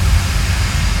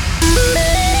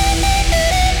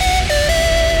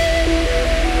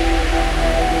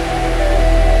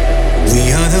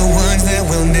 We are the ones that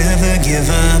will never give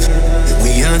up.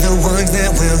 We are the ones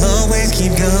that will always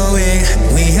keep going.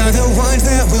 We are are the ones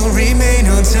that will remain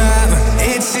on top.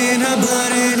 It's in our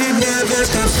blood and it never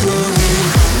stops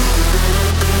flowing.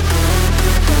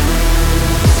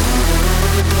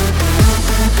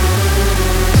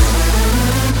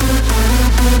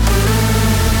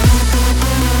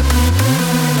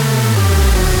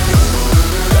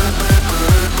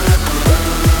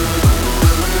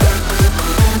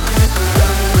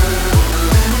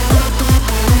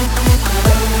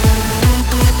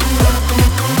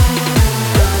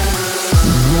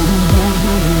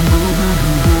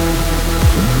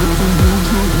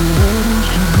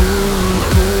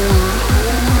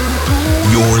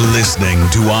 Listening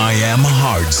to I Am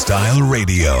Hardstyle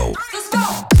Radio. Let's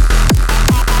go!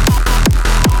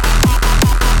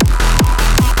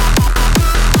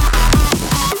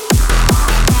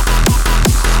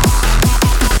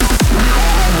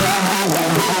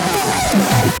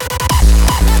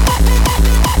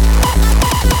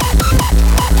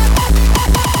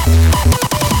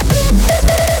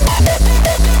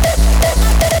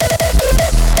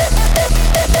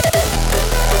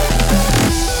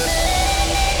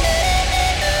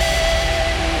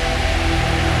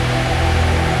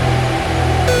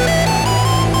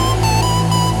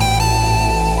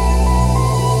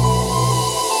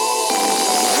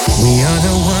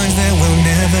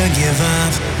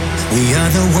 We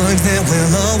are the ones that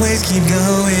will always keep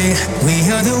going. We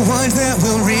are the ones that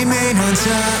will remain on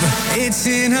top. It's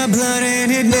in our blood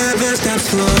and it never stops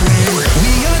flowing.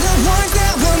 We are the ones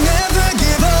that will never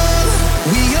give up.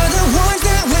 We are the ones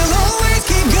that will always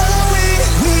keep going.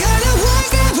 We are the ones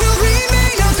that will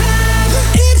remain on top.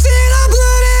 It's in our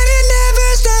blood and it never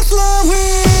stops flowing.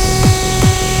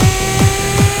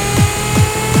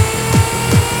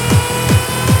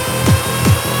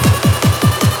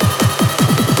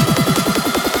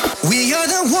 We are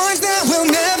the ones that will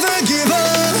never give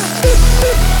up.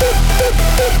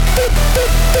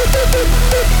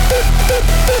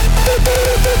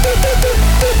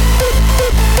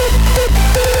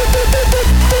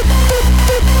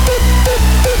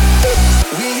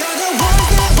 We are the ones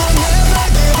that will never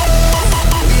give up.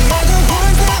 We are the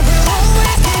ones that will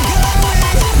always keep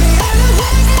going. We are the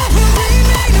ones that will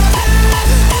remain on top.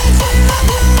 It's in our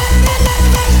blood and it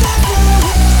never stops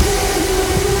flowing.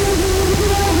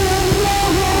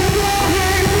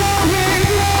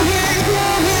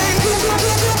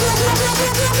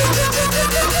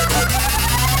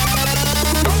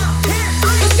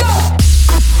 Let's go!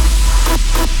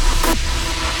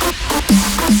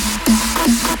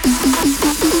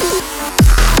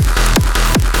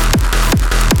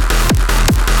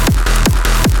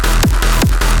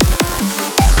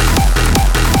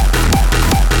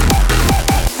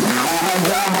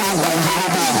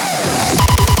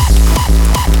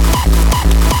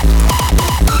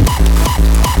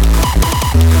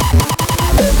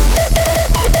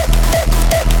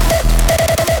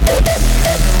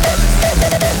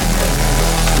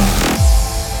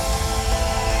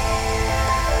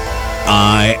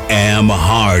 I Am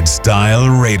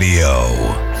Hardstyle Radio.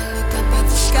 Look up at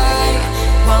the sky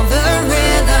while the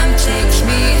rhythm takes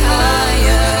me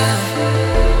higher.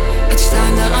 It's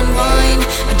time to unwind,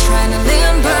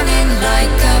 adrenaline burning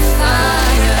like a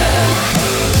fire.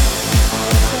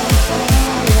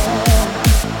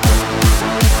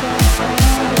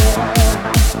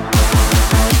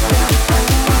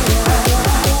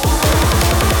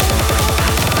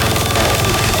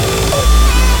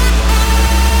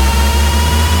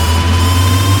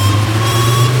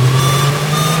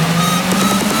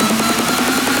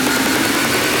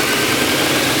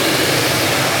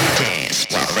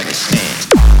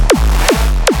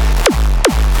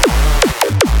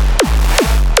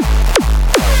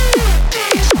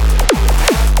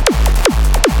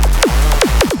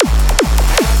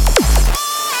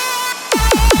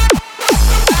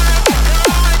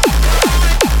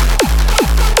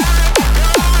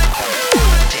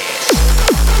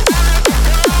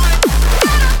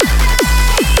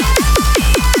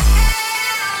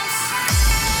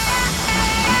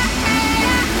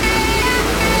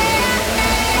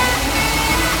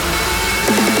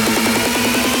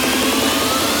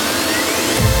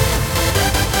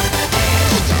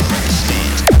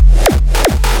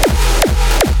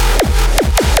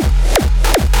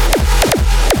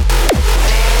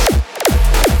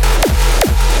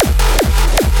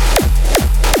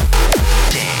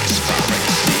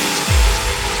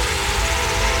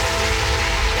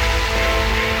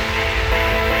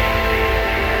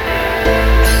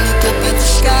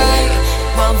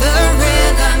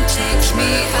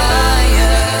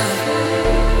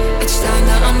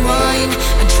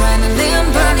 Adrenaline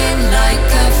burning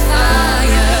like a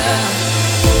fire.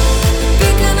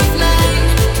 Beacon of light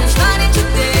turns night into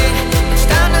day.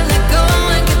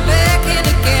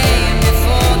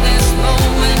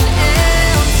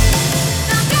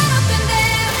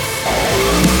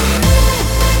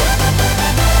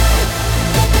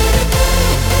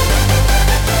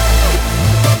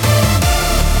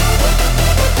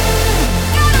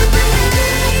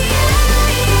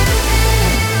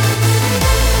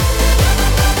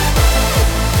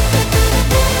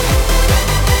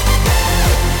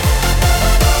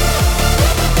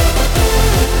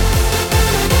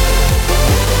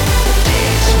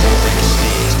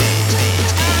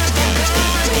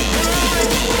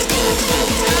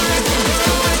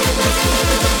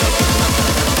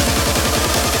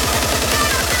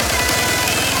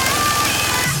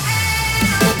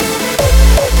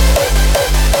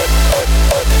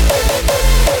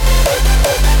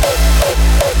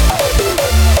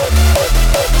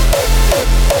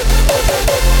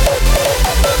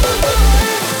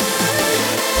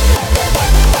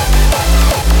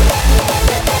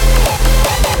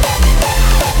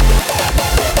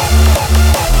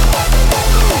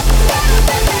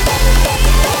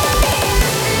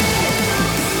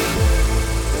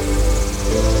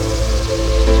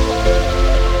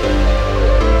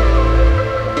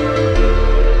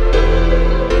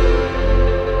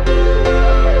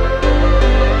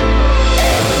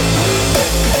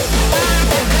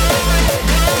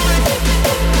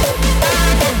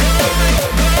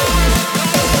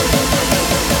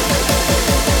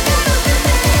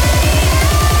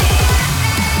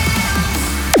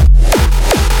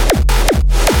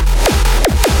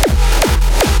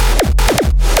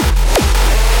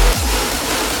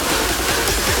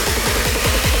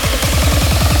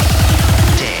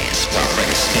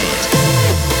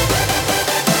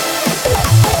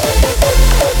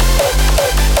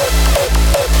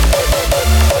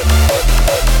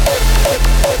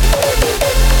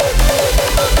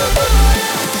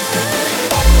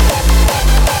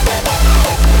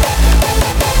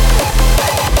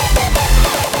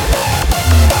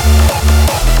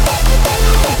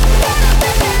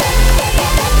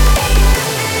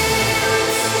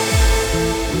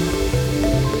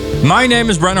 My name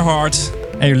is Brenner Hart,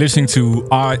 and you're listening to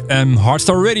I Am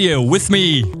Hardstyle Radio. With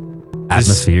me,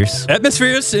 Atmospheres.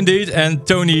 Atmospheres, indeed, and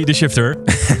Tony the Shifter.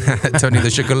 Tony the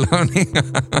Chocolonely.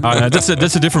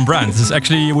 That's a different brand. It's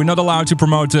actually, we're not allowed to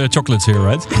promote chocolates here,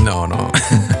 right? No.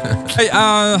 Hey,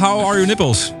 how are your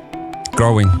nipples?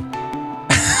 Growing.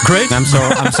 Great. I'm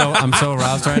so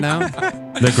aroused right now.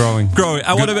 They're growing.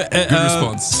 I want to. Good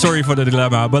response. Sorry for the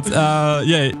dilemma, but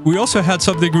yeah, we also had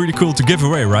something really cool to give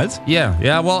away, right?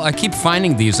 Yeah. Well, I keep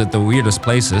finding these at the weirdest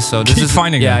places. So this Keep is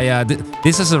finding them. Yeah.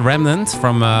 This is a remnant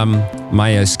from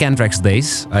my Scantrax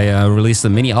days. I released a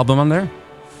mini album on there,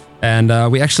 and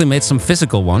we actually made some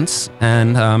physical ones.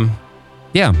 And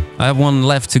yeah, I have one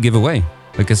left to give away.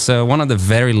 Because one of the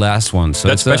very last ones. So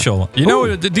that's special. You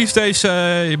know, these days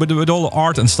with all the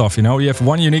art and stuff, you know, you have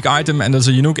one unique item and there's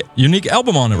a unique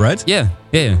album on it, right? Yeah.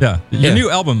 Your new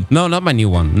album. No, not my new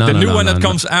one. No, the new no, one no, that no.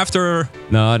 comes after.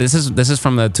 No, this is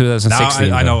from the 2016.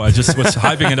 No, I know. I just was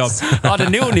hyping it up. Oh, the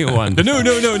new one. The new.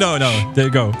 No. There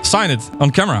you go. Sign it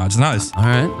on camera. It's nice. All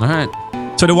right.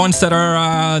 So the ones that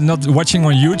are not watching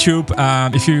on YouTube,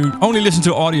 if you only listen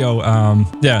to audio,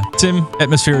 yeah, Tim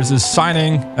Atmospheres is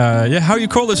signing. How you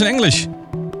call this in English?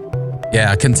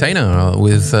 Yeah, a container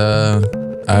with a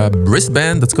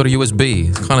wristband that's got a USB.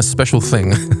 It's kind of special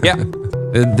thing. Yeah,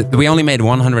 we only made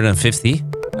 150,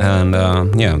 and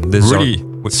yeah, this really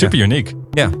super unique.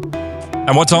 Yeah.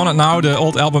 And what's on it now? The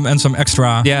old album and some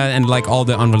extra. Yeah, and like all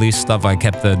the unreleased stuff, I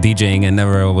kept DJing and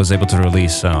never was able to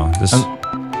release. So this.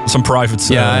 Some private.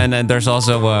 Yeah, and there's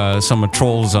also some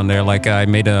trolls on there. Like I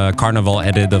made a carnival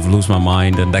edit of "Lose My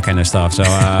Mind" and that kind of stuff. So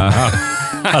I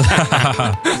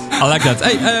like that.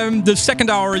 Hey, the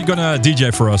second hour you're gonna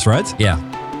DJ for us, right? Yeah.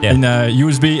 In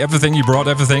USB, everything you brought,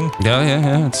 everything.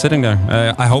 Yeah. It's sitting there.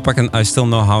 I hope I still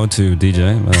know how to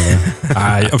DJ. But,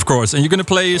 of course. And you're gonna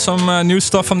play some new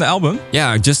stuff from the album.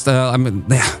 Yeah, just I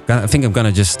think I'm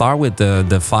gonna just start with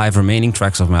the 5 remaining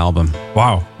tracks of my album.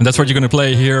 Wow, and that's what you're gonna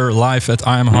play here live at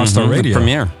I Am Hardstyle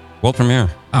Radio. World premiere.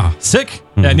 Ah, sick.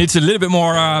 Mm-hmm. Yeah, it needs a little bit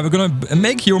more. We're gonna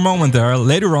make your moment there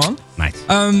later on. Nice.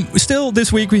 Still,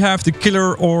 this week we have the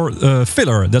killer or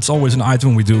filler. That's always an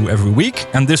item we do every week.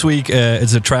 And this week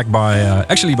it's a track by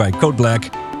Code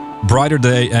Black, Brighter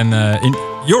Day, and in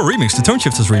your remix, the Tone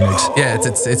Shifters remix. Yeah,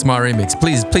 it's my remix.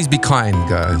 Please be kind,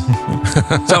 guys.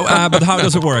 So, but how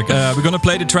does it work? We're gonna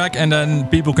play the track and then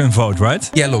people can vote, right?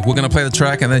 Yeah, look, we're gonna play the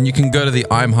track and then you can go to the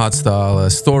I'm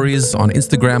Hardstyle stories on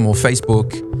Instagram or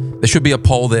Facebook. There should be a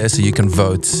poll there so you can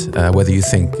vote whether you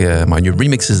think my new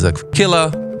remix is a killer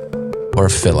or a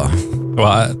filler.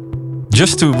 Well,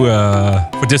 just to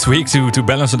for this week to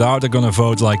balance it out, they're gonna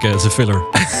vote like as a filler.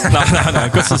 No,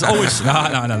 because there's always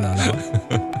no.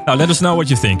 Now let us know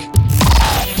what you think.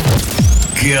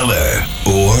 Killer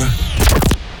or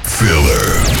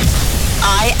filler?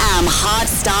 I Am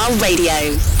Hardstyle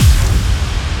Radio.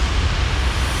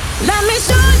 Let me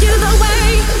show you the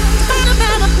way to find a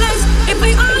better place. If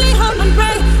we only hope and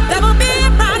pray, there will be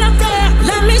a brighter day.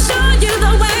 Let me show you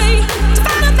the way to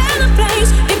find a better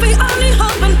place. If we only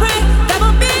hope and pray, there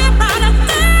will be a brighter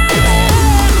day.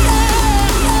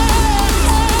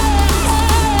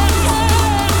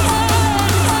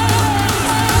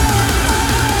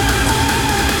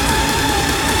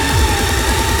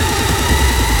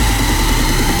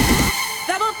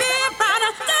 There will be a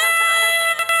brighter day.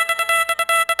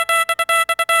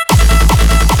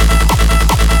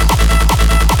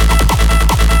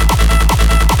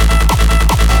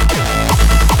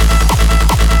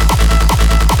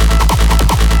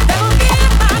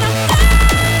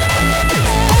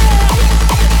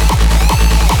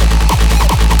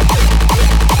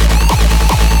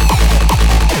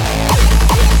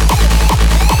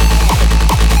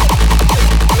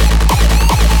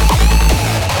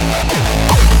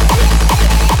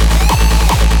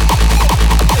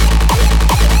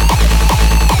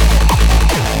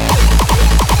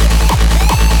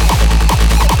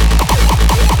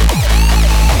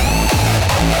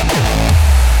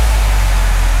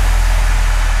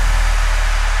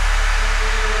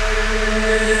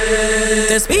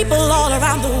 There's people all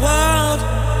around the world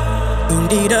who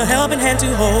need a helping hand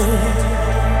to hold.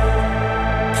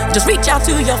 Just reach out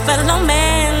to your fellow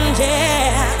man,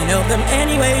 yeah, and help them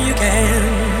any way you can.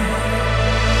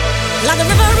 Like the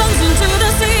river runs into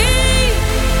the sea,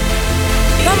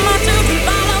 come on, children,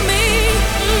 follow me.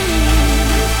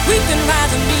 We can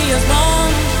rise and be as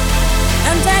one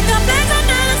and take a place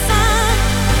under the sun.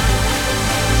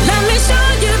 Let me show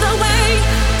you the way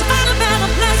to find a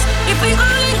better place. If we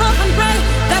only hope and pray,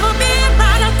 there will be a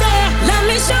brighter day. Let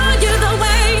me show you the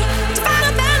way to find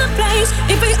a better place.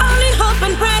 If we only hope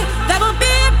and pray, there will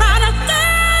be a brighter day.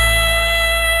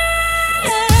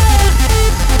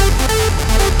 Yeah.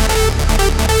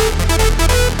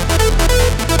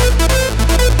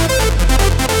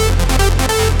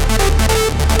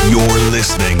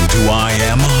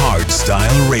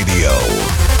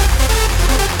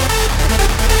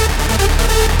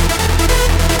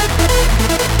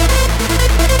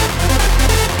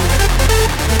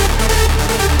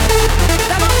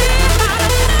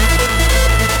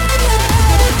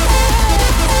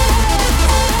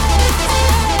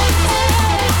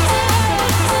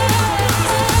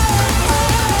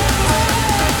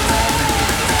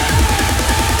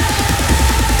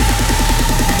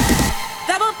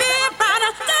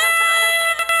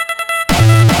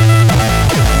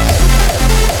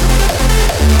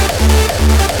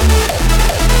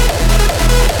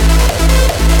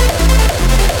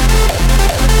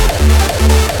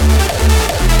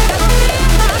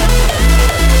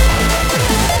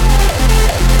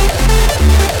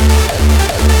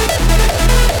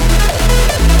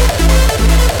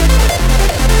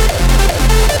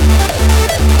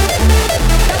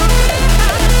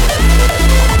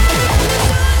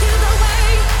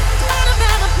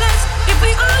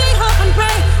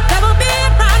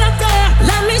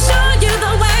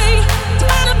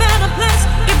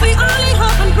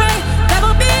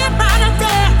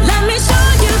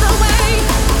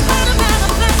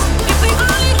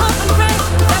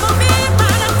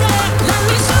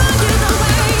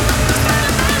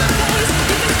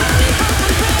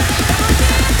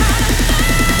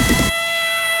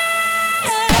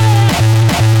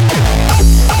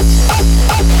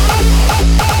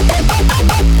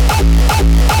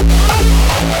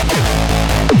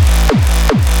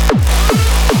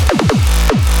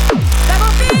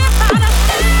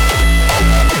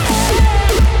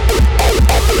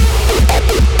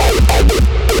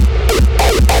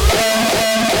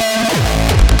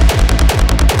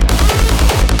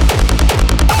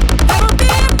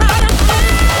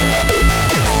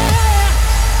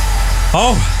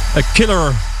 Oh, a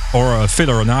killer or a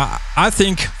filler. Now, I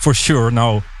think for sure,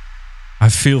 no, I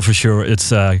feel for sure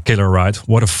it's a killer, right?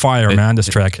 What a fire, man, this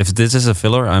track. If this is a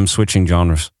filler, I'm switching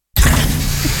genres.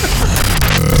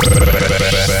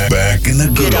 Back in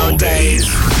the good old days.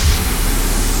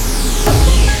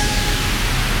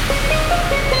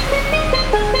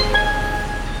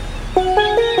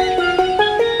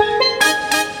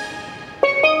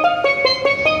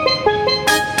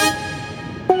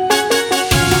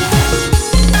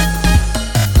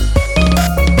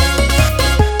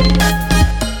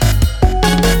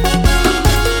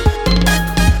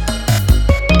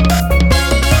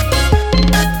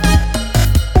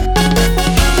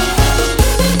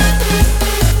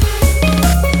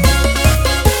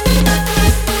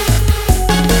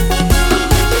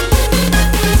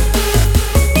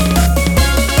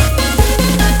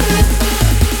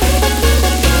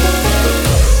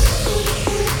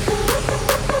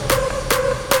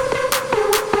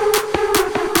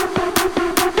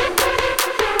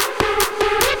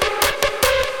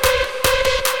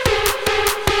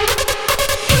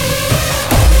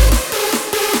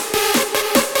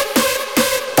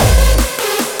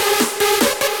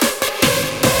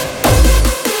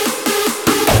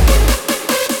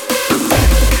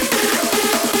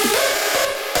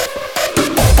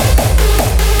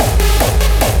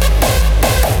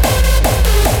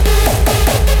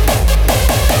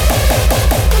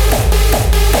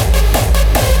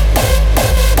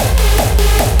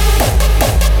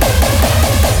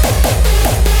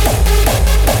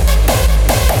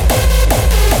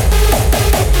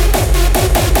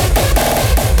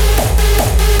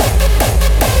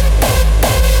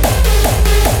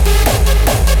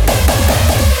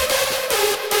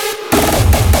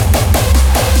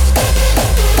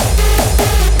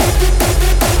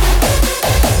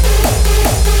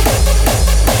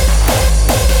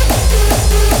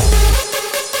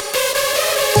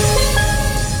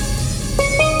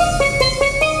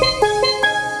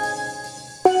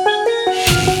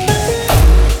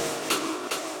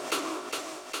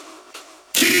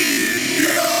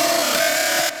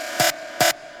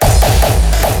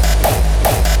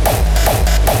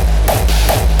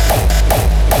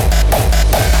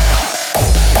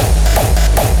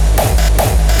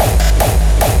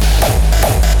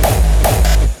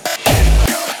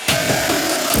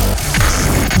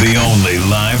 The only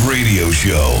live radio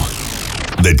show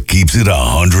that keeps it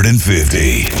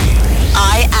 150.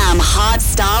 I am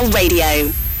Hardstyle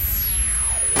Radio.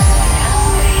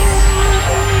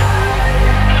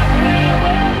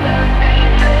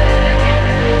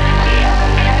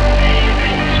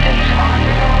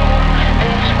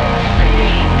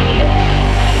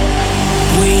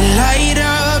 We light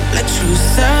up, let you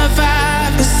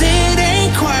survive, 'cause it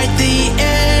ain't quite the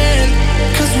end.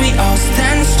 'Cause we all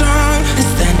stand strong and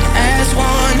stand as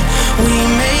one. We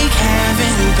make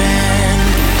heaven bend.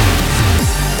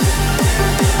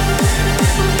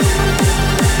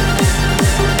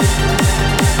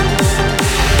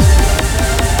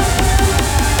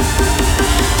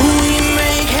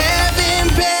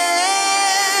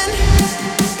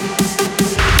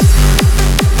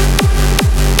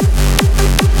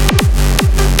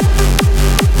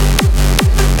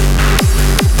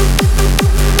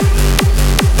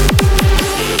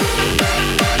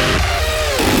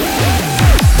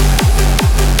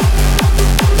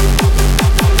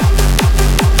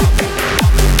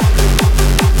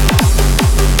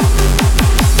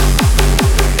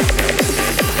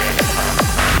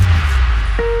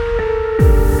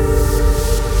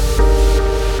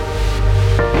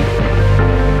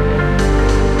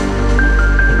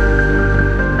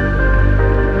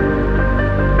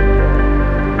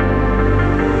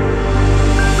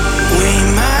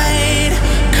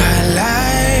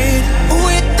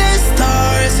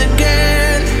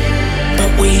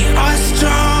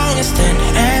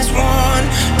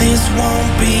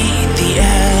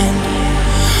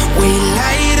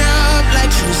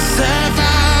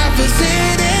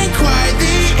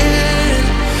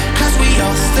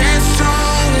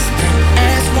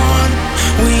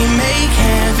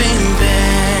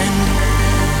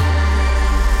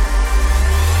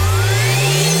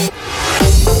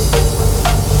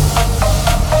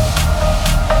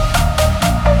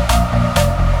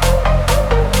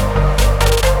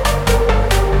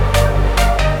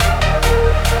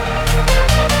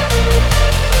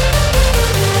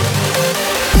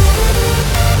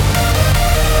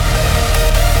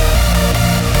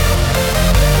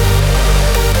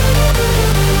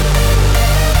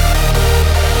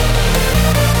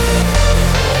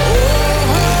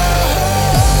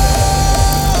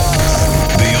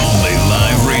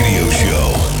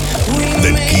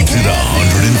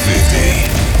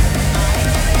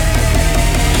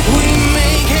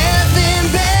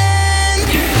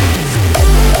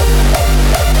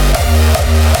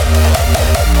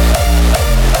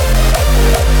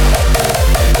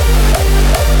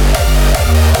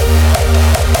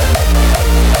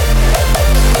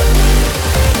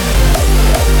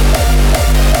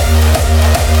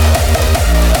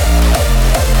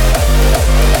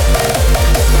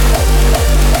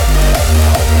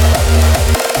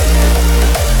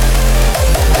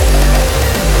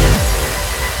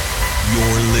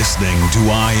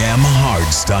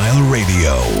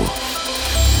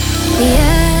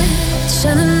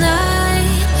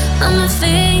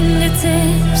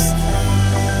 fingertips.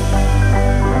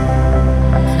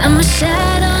 I'm a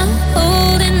shadow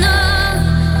holding on,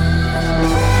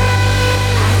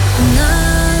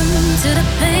 numb to the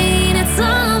pain. It's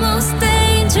almost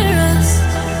dangerous.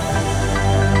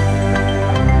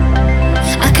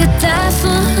 I could die for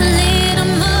a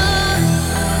little more.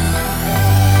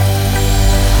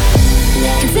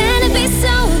 Pretend to be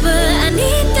sober, I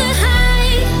need the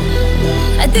high.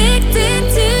 Addicted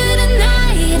to the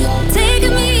night,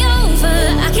 taking me over,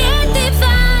 I can't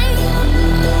define.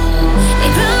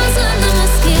 It grows under my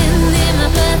skin, in my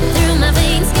blood, through my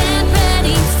veins. Get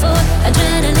ready for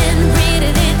adrenaline, breathe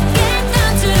it in, get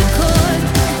down to the core.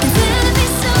 Pretend to be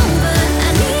sober, I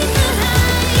need the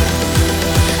high.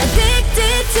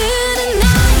 Addicted to the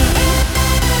night.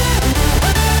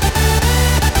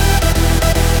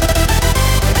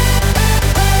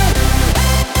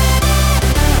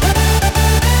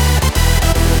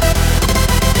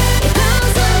 It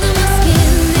grows under my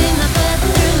skin, in my blood,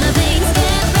 through my veins.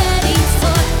 Get ready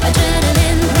for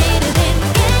adrenaline, breathe it in,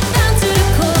 get down to the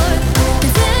core.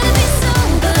 Pretend to be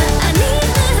sober, I need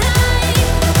the high.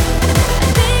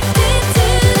 Addicted to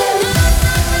the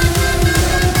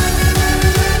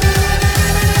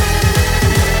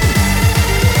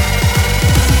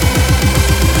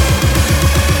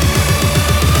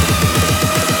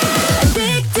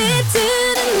Addicted to the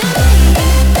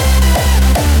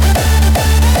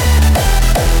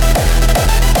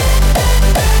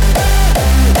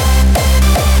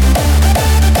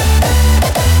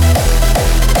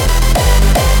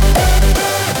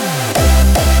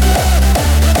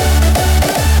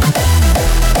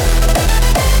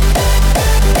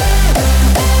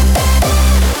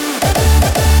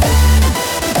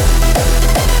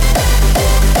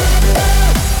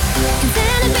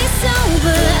Pretend to be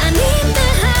sober, I need the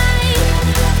high.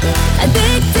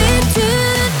 Addicted to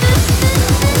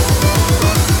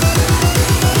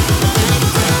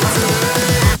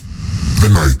The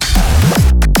night.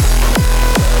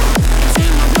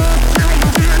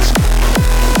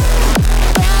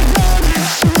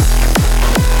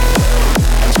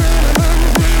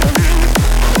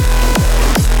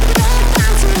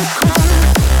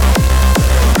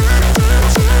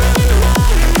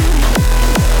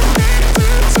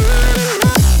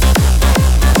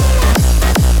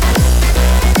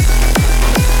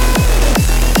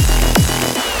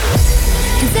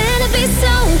 Pretend to be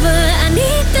sober, I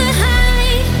need the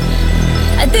high.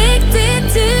 Addicted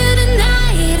to the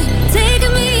night,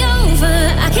 taking me over,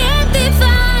 I can't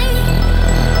define.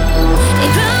 It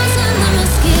grows under my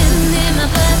skin, in my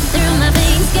blood, through my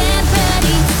veins. Get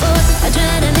ready for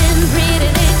adrenaline, breathe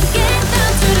it in, get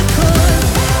down to the core.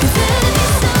 Pretend to be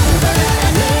sober, I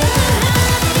need the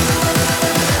high.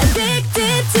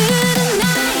 Addicted to the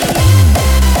night.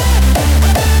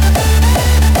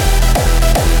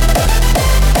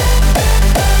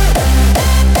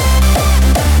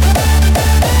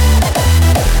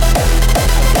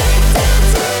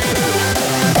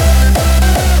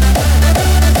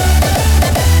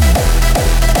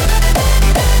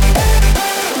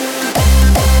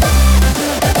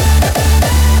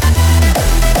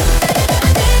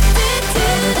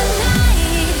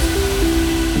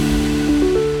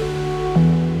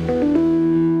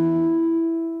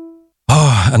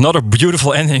 Another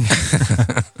beautiful ending.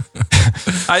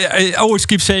 I always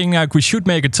keep saying like we should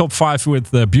make a top 5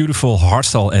 with beautiful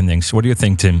hardstyle endings. What do you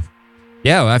think, Tim?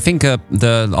 Yeah, I think all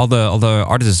the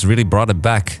artists really brought it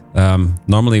back.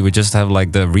 Normally we just have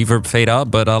like the reverb fade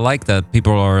out, but I like that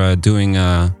people are doing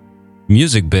a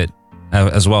music bit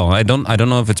as well. I don't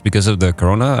know if it's because of the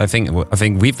corona. I think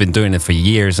we've been doing it for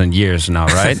years and years now,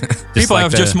 right? People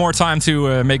have just more time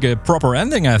to make a proper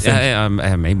ending, I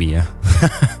think. Maybe, yeah.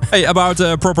 Hey, about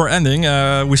proper ending,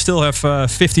 we still have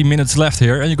 15 minutes left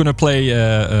here, and you're gonna play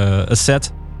a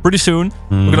set pretty soon.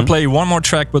 We're gonna play one more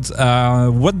track, but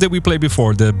what did we play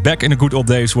before? The back in the good old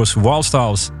days was Wild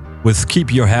Styles with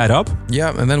Keep Your Head Up.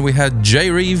 Yeah, and then we had J.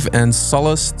 Reeve and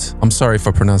Solist, I'm sorry if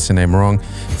I pronounced your name wrong,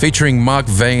 featuring Mark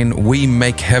Vane, We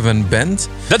Make Heaven Bend.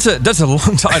 That's a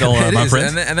long title, my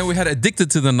friend. And then we had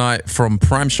Addicted to the Night from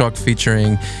Prime Shock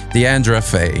featuring Deandra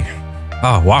Faye.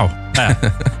 Oh, wow.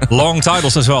 Long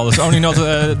titles as well. There's only not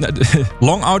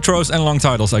long outros and long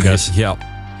titles, I guess. Yeah.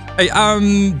 Hey,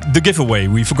 the giveaway.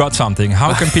 We forgot something.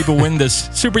 How can people win this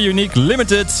super unique,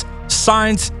 limited,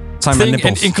 signed thing,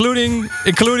 including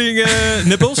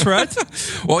nipples, right?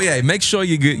 Well, yeah. Make sure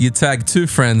you tag 2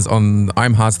 friends on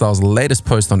I'm Hardstyle's latest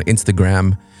post on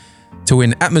Instagram to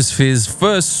win Atmosphere's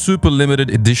first super limited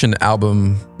edition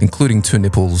album, including 2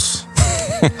 nipples.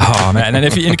 Oh man! And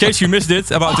if in case you missed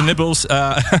it about the nipples,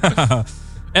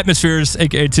 Atmospheres,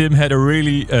 aka Tim, had a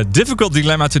really difficult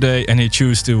dilemma today, and he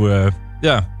chose to,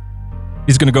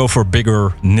 he's gonna go for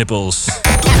bigger nipples.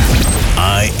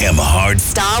 I am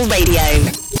Hardstyle Radio.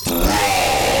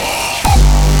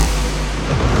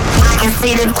 I can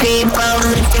see the people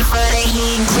looking for the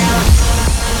heat drop.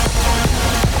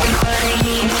 For the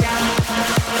heat drop.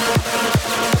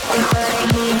 For the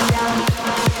heat drop.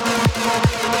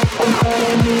 For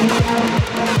the heat drop.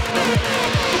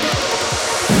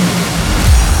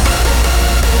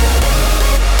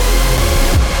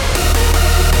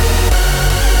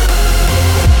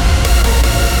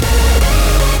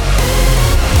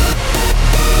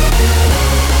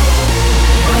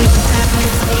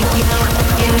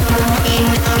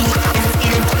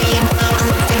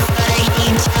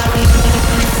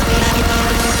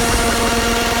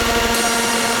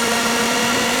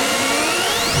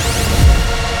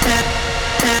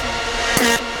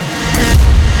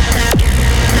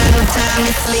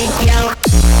 Sleep, yo.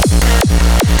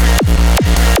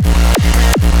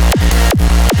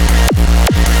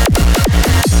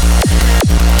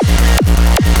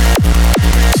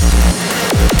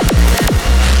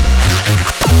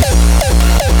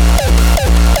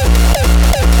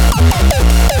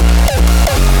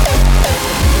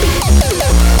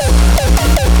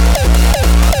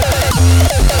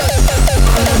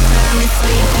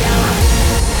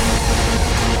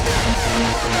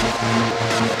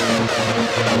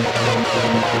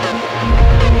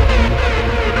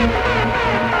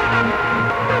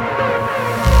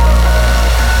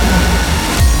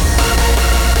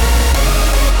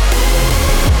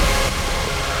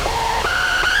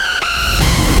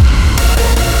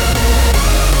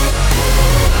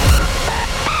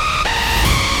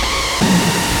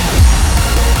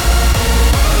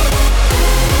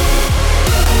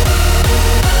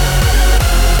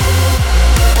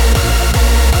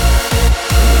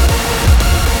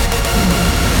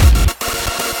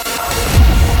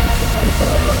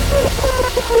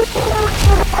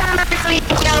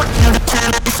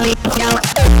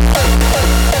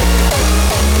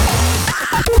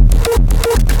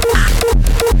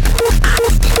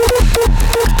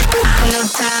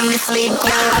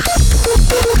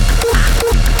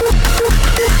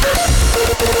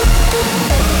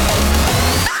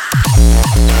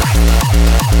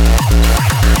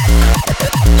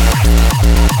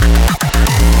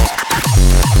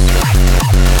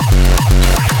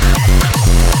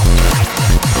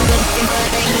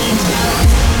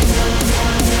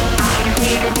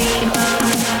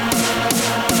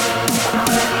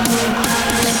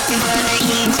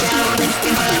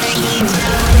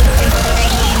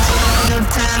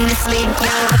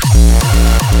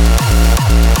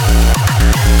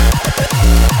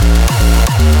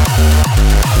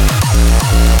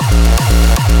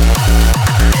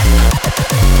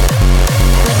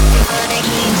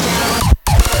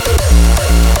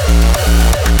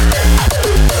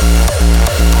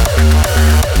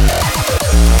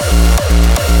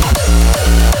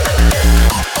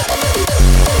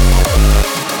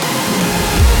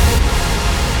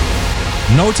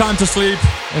 No Time to Sleep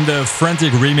in the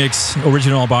Frantic remix,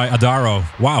 original by Adaro.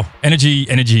 Wow, energy.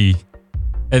 And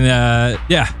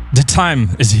the time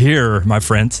is here, my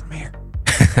friend.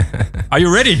 Are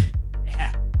you ready?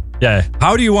 Yeah.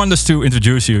 How do you want us to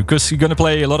introduce you? Because you're going to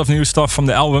play a lot of new stuff from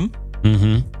the album.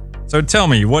 Mm-hmm. So tell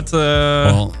me, what...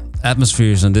 Well,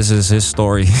 Atmospheres, and this is his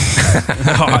story.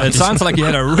 It sounds like you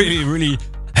had a really, really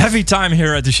heavy time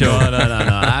here at the show. No.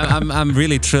 I'm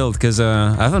really thrilled because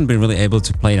I haven't been really able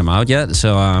to play them out yet.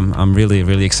 So I'm really,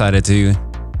 really excited to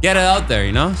get it out there,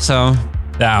 you know? So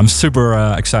yeah, I'm super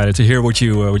excited to hear what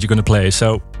you're gonna play.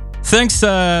 So thanks,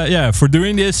 for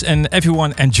doing this, and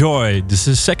everyone enjoy. This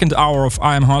is the second hour of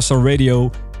I Am Hardstyle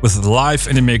Radio with live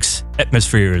in the mix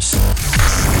Atmospheres.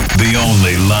 The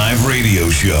only live radio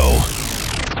show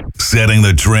setting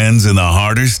the trends in the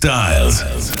harder styles.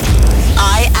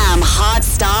 I Am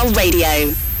Hardstyle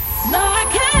Radio. No, I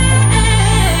can't.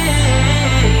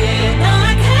 No,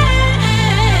 I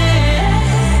can't.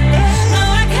 No,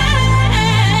 I can't.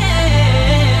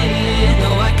 No,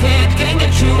 I can't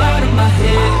get you out of my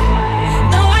head.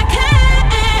 No, I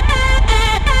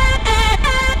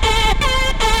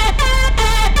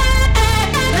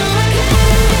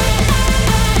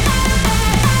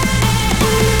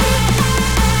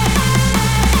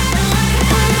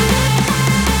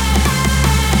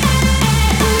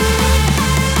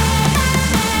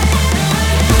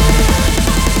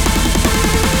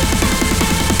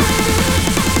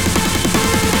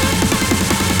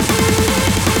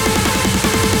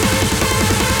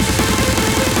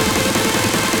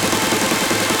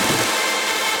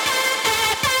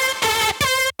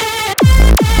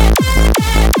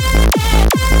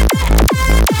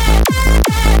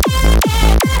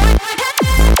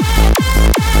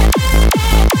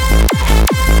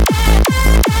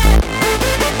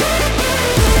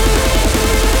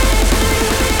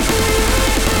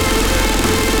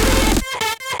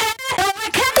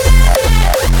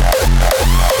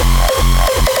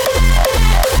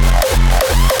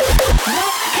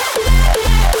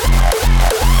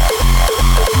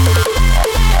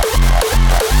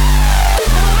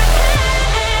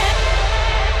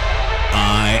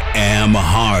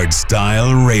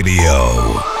Hardstyle Radio.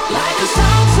 Like a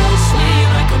song so sweet,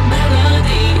 like a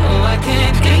melody. Oh, I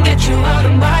can't get you out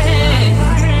of my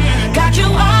head. Got you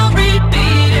on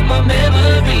repeat in my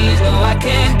memories. No, I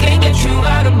can't get you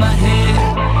out of my head.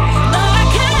 No, I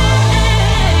can't.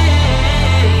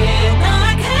 No,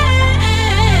 I can't.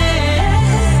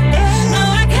 No,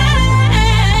 I can't.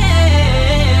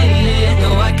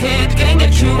 No, I can't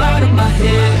get you out of my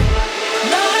head.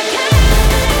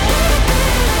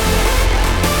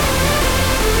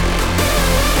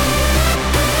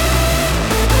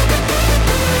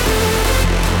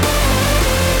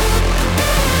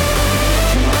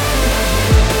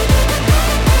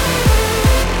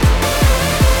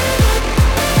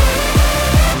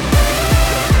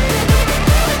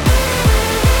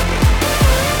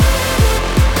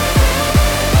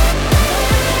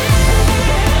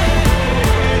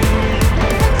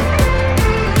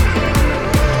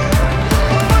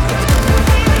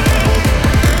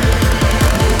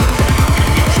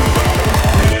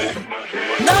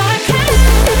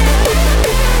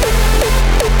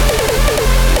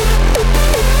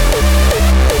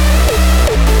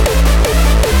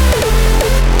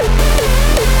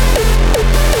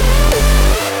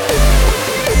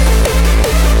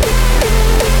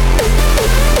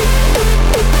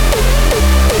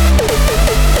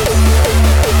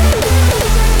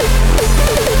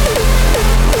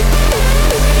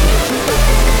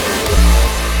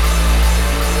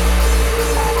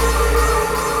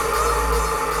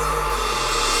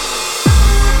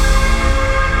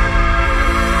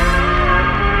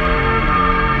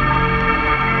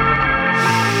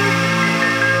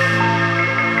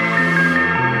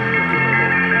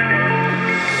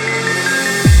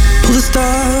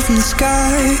 From the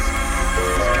sky,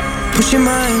 push your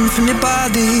mind from your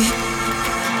body,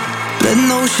 let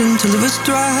an ocean till it was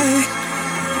dry,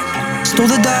 stole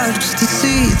the dark just to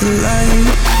see the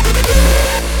light.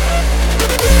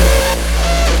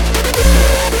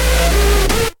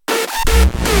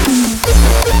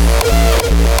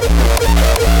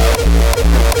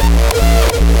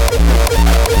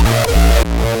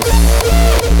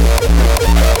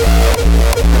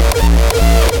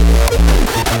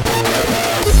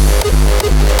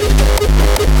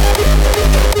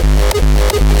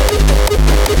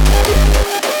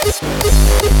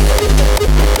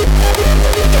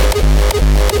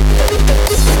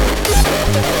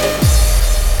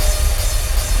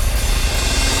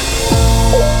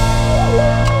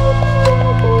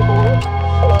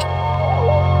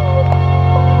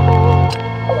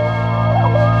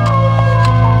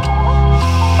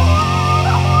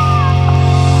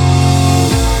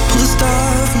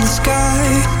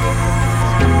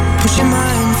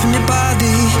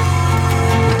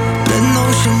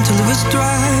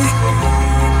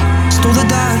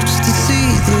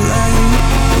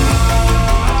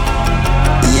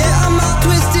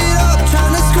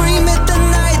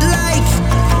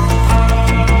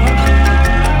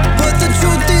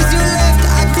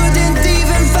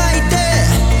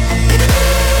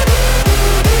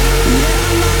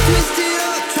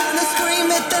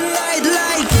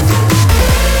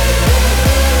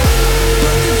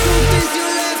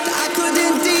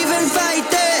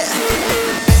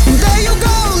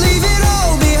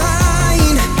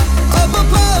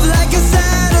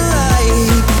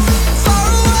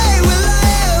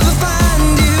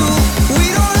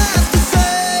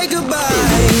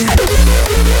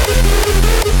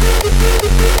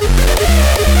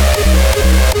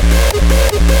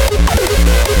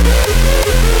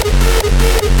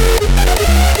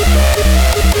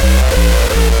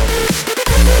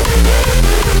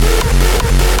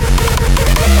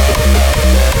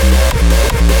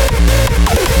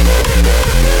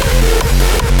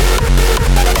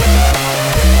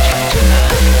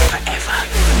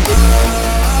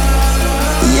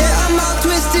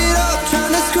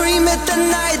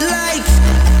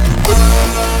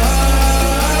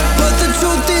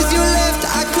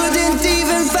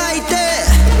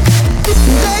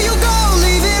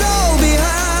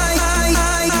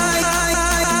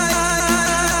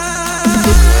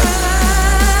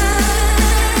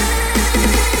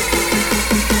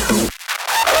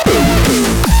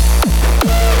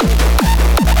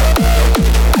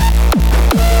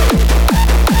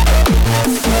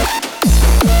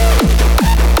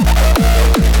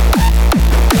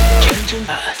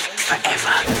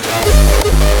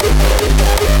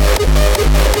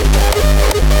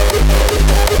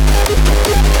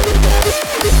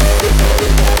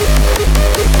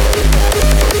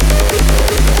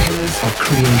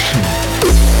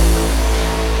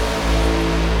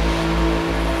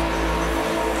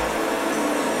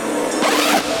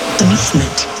 The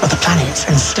movement of the planets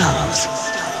and stars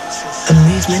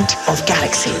movement of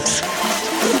galaxies,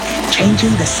 changing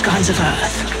the skies of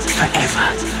Earth forever.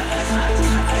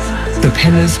 The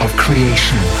pillars of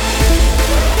creation.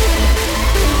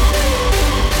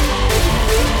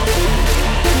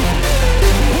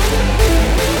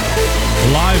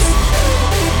 Live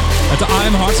at the I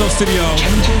Am Hardstyle Studio.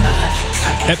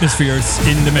 Atmospheres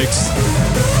in the mix.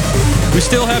 We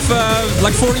still have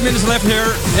like 40 minutes left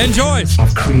here. Enjoy!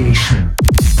 Of creation.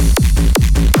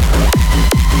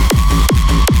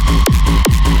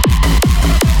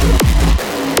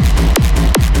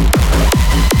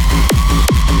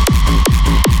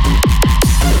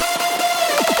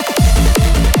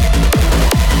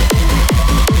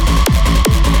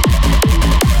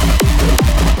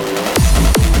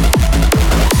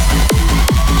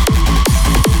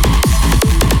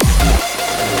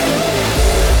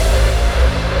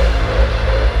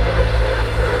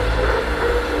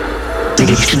 The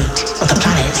movement of the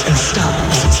planets and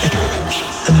stars,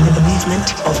 the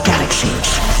movement of galaxies,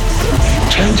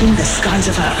 changing the skies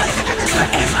of Earth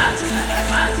forever.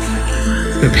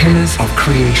 The pillars of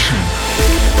creation.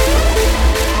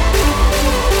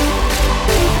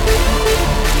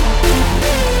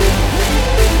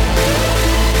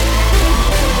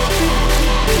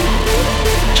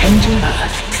 Changing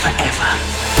Earth forever.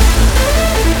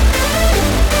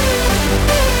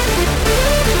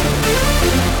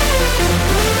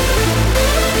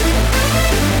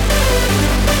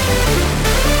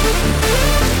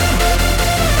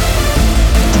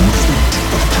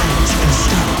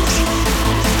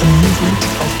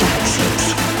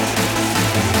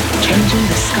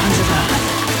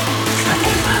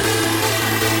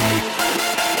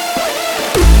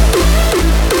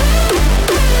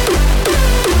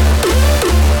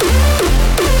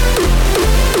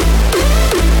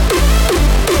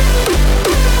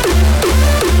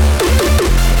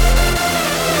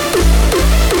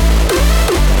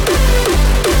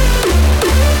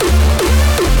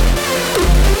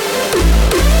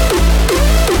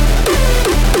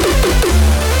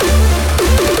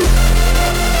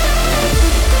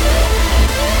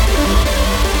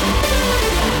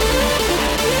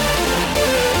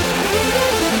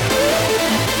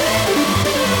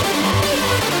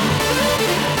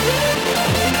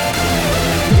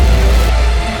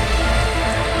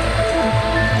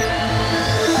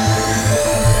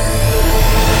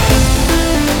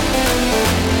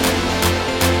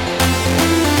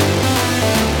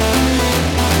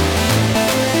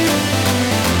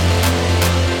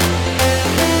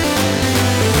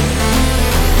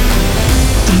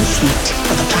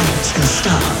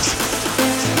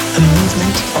 The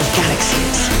movement of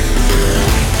galaxies,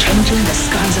 changing the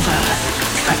skies of Earth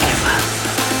forever.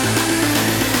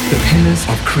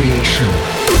 Of creation.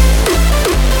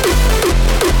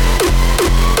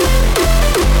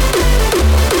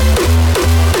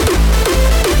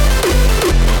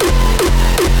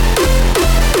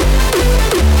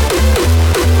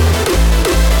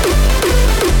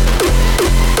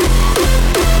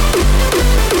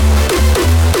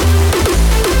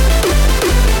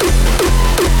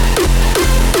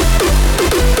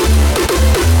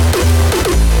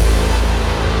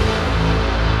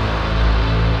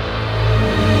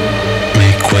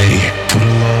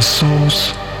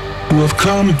 Souls who have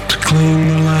come to claim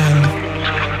the land,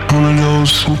 honor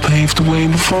those who paved the way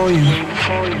before you,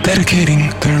 dedicating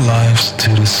their lives to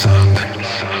the sun.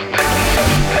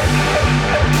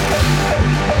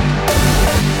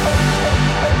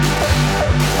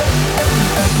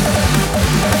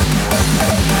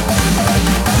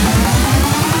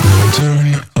 The return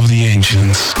of the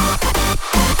ancients.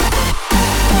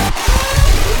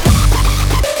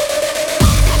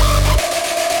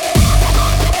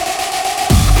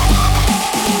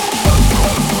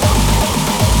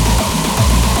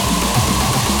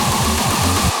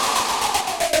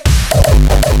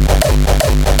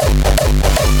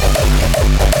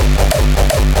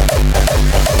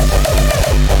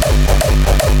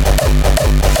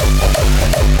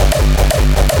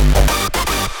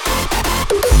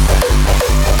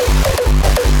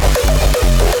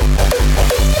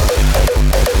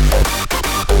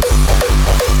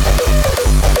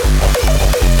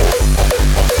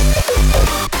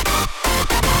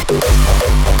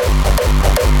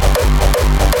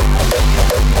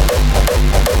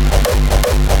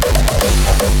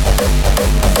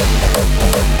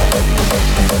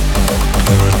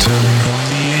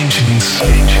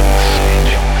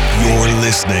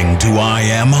 listening to I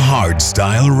Am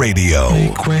Hardstyle Radio.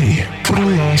 Make way for the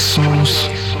lost souls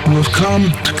who have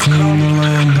come to claim the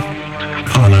land.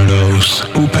 Honor those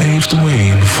who paved the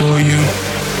way before you,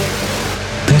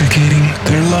 dedicating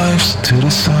their lives to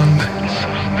the sun.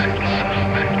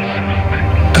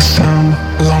 A sound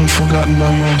long forgotten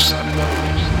by most,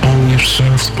 only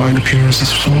observed by the purest of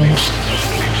souls.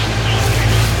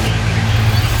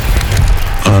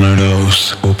 Honor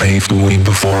those who paved the way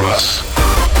before us.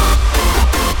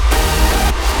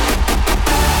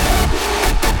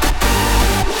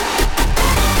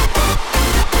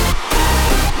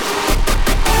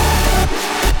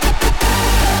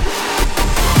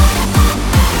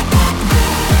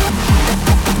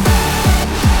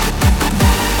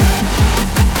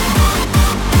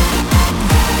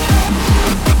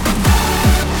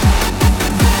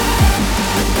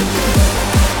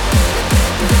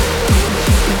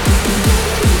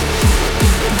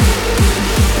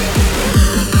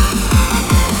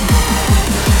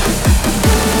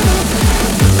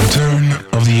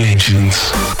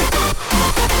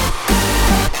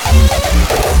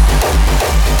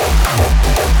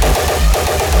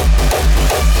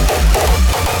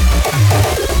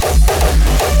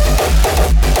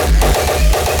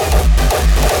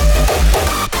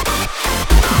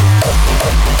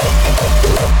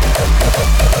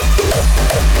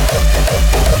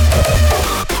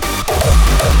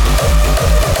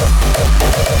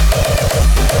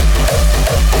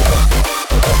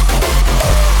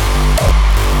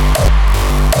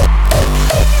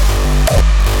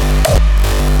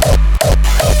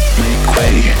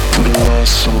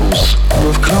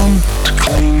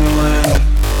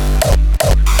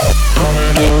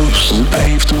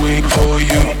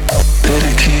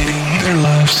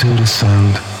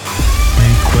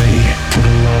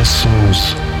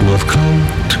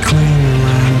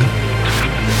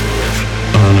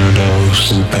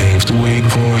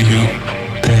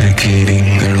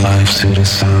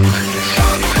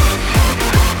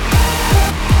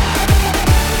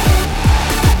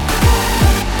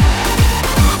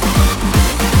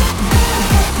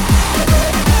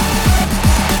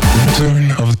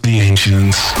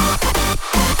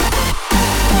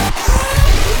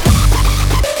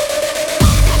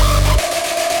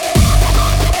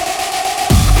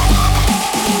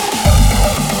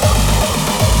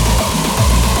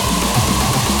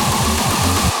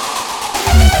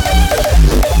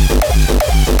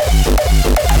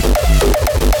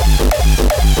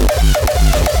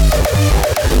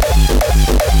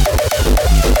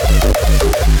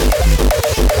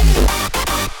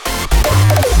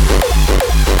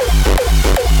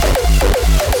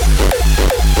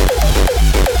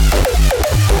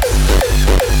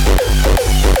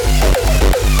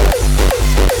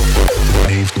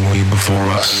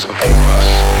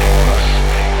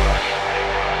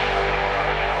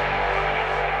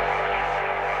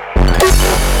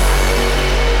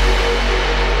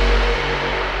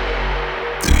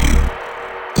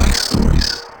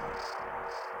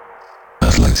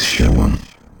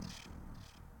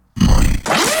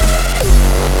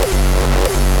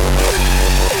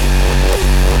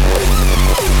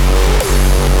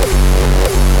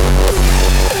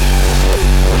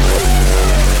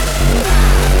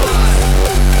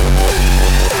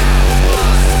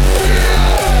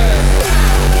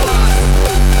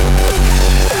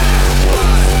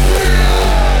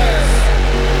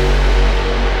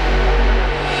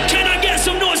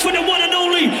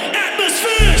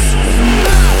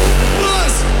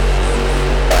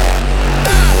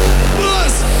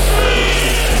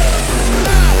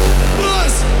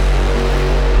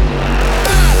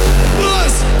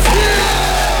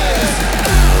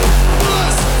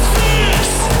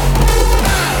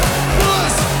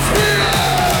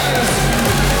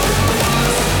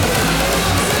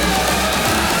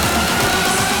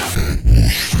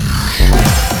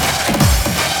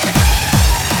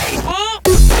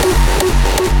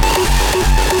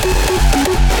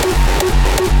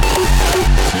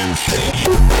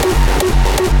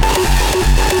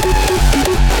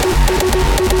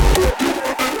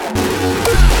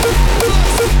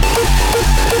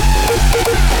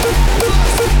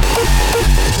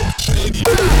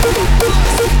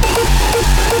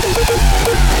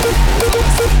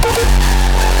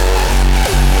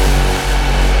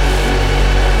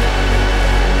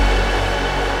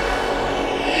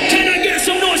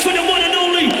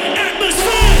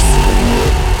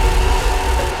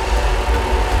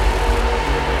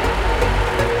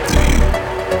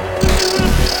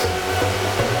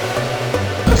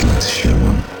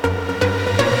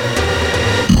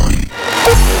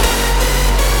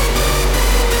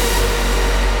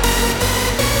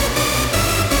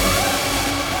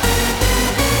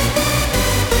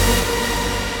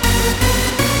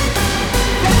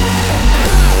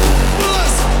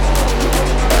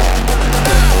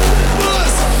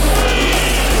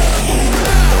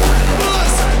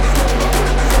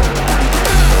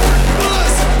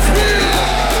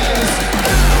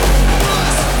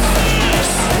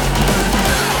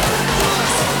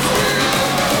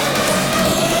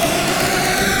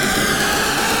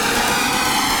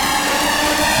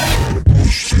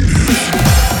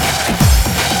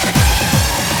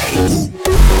 Come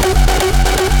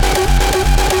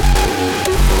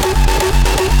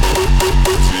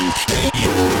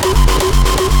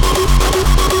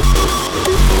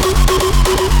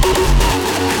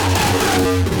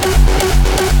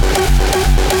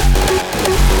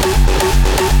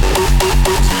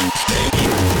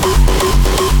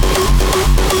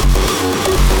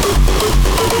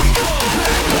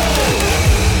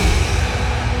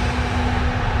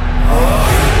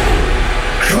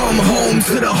home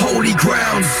to the holy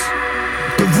grounds.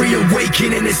 The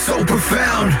reawakening is so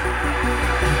profound.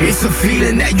 It's a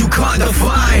feeling that you can't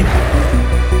define.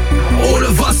 All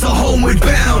of us are homeward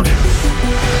bound.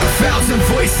 1,000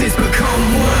 voices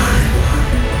become one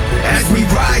as we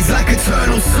rise like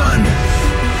eternal sun.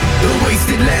 The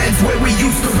wasted lands where we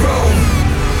used to roam.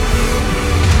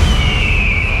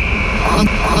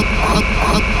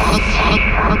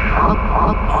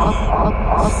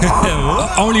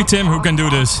 Only Tim who can do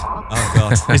this. Oh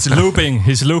god. He's looping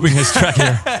his track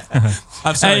here.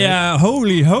 I'm sorry. Hey,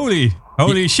 holy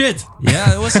shit.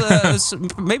 Yeah, it was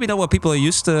maybe not what people are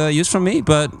used from me,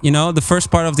 but you know, the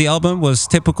first part of the album was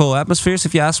typical Atmospheres,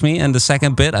 if you ask me, and the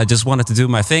second bit, I just wanted to do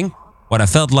my thing, what I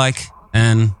felt like,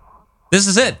 and this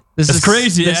is it. This is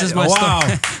crazy. This is my wow.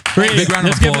 story. Great. Big round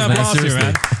of Let's give an applause, applause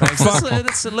man. here, man.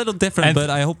 It's a little different, but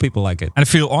I hope people like it. And I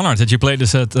feel honored that you played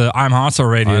this at I'm Hardstyle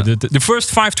Radio. Oh, yeah. The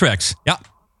first 5 tracks. Yeah.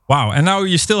 Wow. And now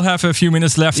you still have a few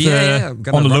minutes left I'm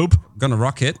on the loop. Gonna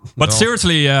rock it. But Well,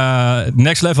 seriously,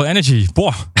 next level energy.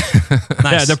 Boah. nice.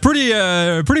 Yeah,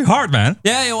 they're pretty hard, man.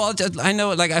 Yeah, well, I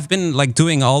know. Like I've been like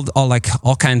doing all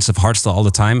kinds of hardstyle all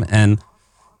the time, and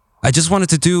I just wanted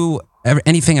to do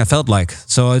anything I felt like.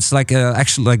 So it's like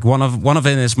actually like one of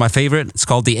it is my favorite. It's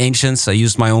called The Ancients. I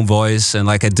used my own voice, and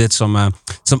like I did some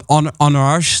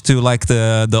homage to like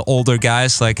the older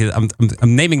guys. Like I'm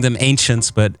naming them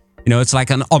Ancients, but you know, it's like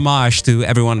an homage to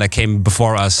everyone that came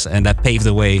before us and that paved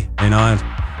the way. You know, I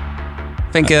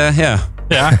think yeah.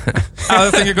 Yeah,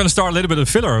 I think you're going to start a little bit of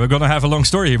filler. We're going to have a long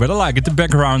story here, but I like it. The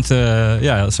background,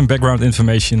 some background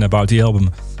information about the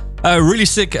album. Really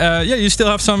sick. You still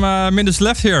have some minutes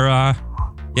left here.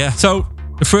 Yeah. So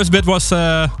the first bit was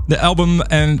the album,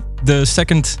 and the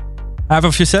second half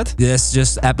of your set. Yes,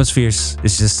 just Atmospheres.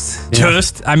 It's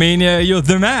just. I mean, you're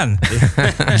the man.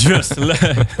 Just.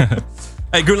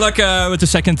 Hey, good luck with the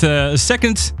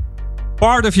second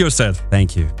part of your set.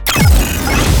 Thank you.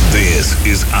 This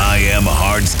is I Am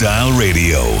Hardstyle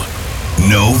Radio.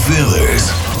 No fillers,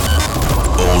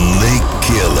 only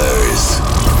killers.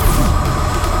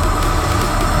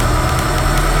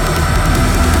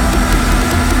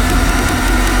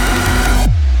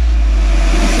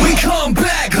 We come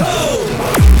back home.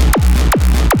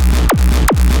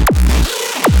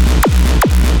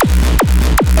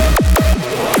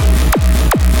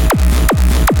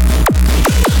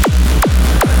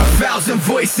 1,000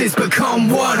 voices become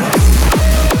one.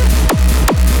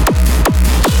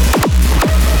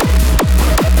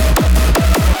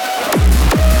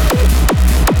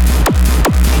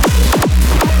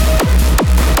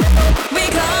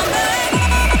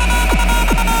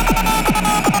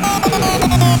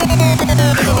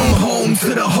 Come home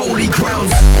to the holy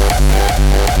grounds.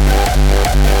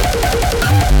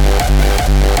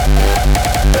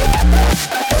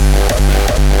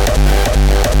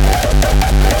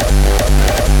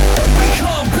 We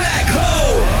come back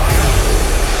home.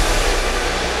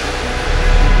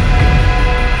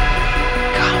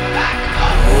 Come back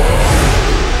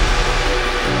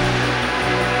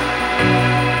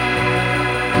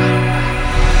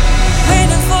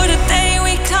Waiting for the day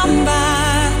we come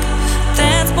back.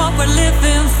 That's what we're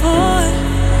living for.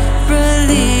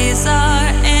 Release our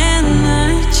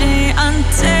energy,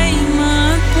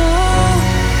 untamable.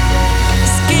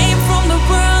 Escape from the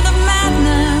world of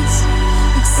madness.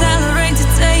 Accelerate to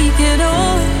take it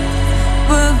all.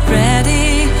 We're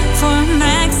ready for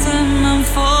maximum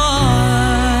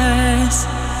force.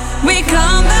 We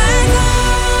come back home.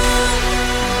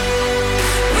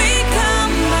 We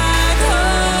come back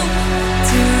home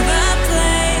to the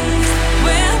place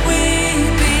where we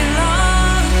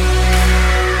belong.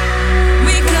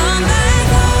 We come back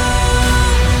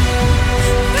home.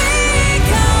 We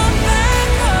come back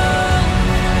home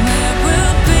where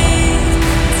we'll be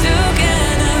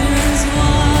together as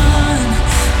one.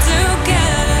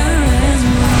 Together as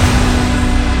one.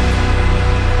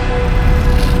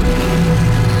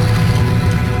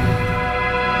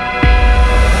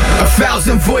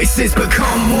 1,000 voices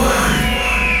become one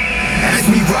as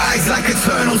we rise like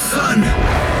eternal sun.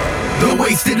 The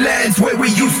wasted lands where we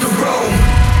used to roam.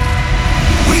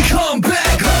 We come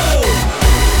back home.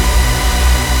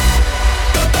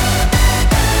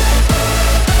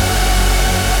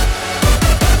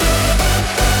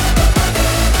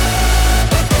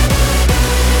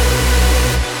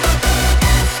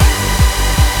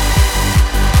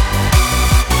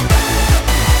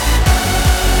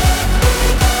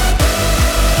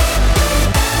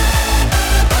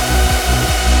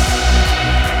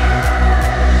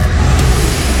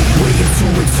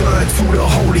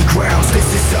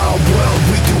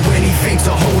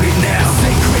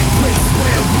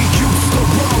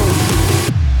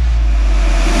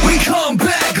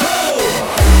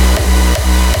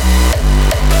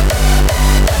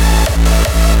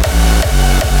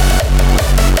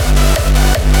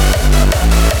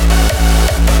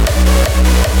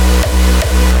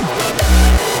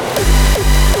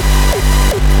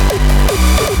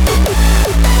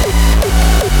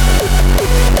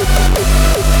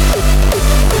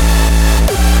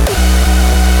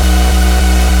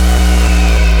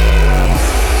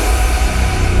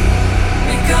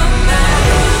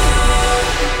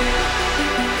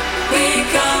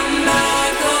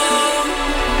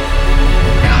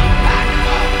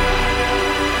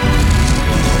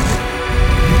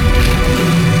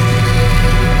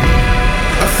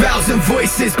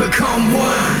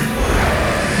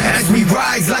 as we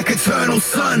rise like eternal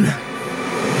sun.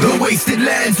 The wasted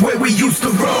lands where we used to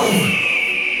roam.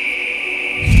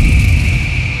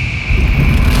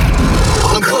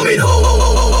 I'm coming home.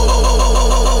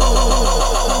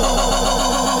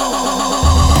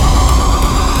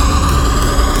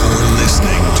 You're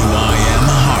listening to I Am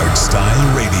Hardstyle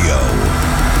Radio.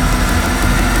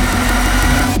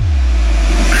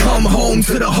 Come home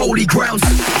to the holy grounds.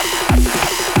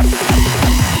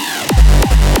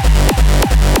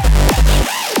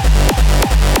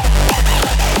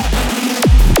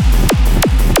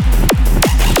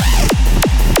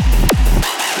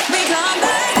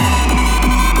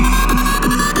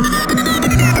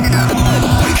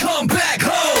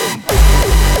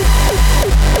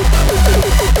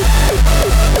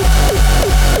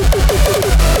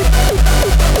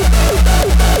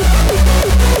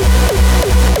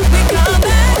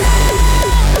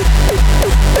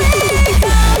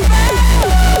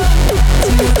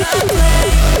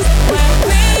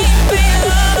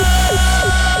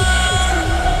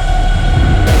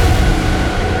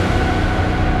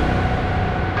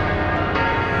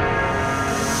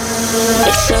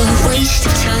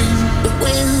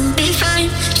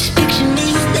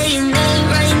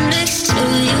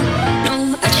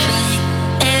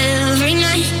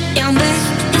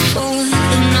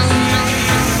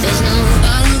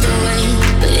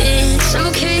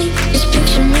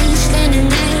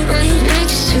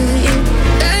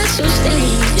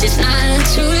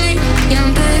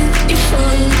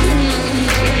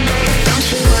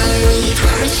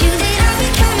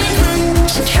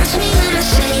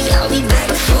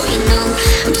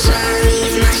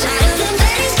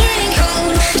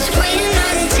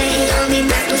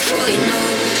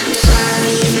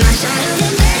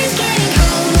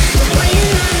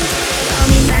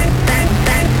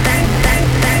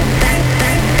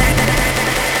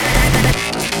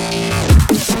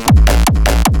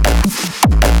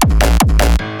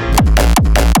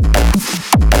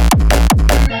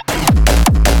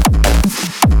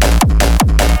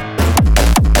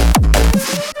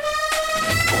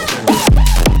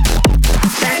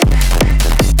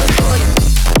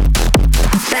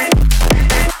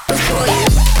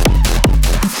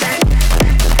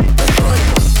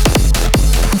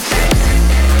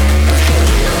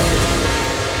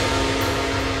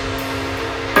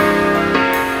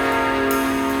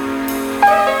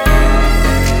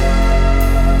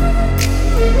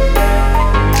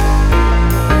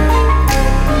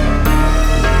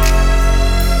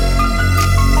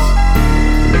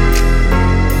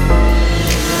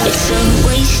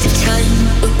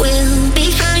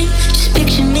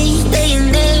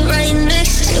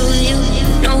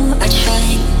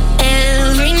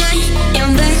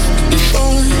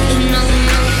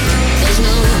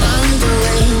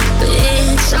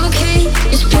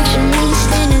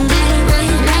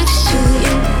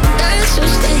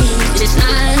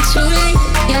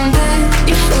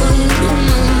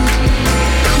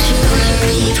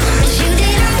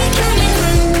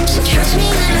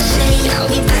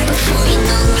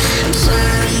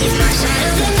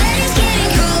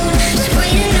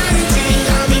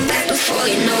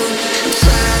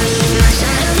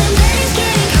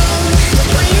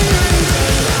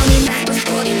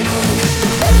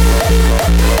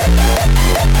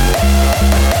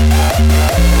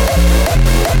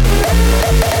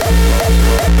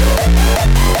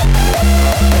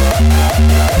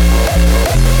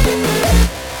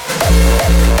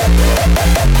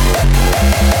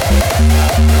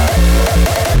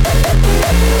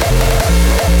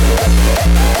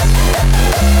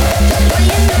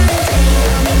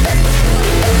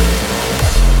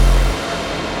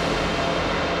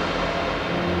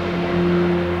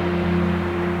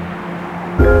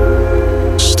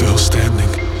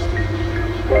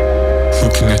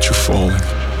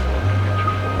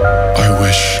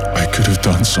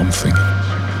 Something,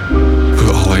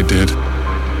 but all I did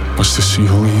was to see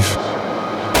you leave.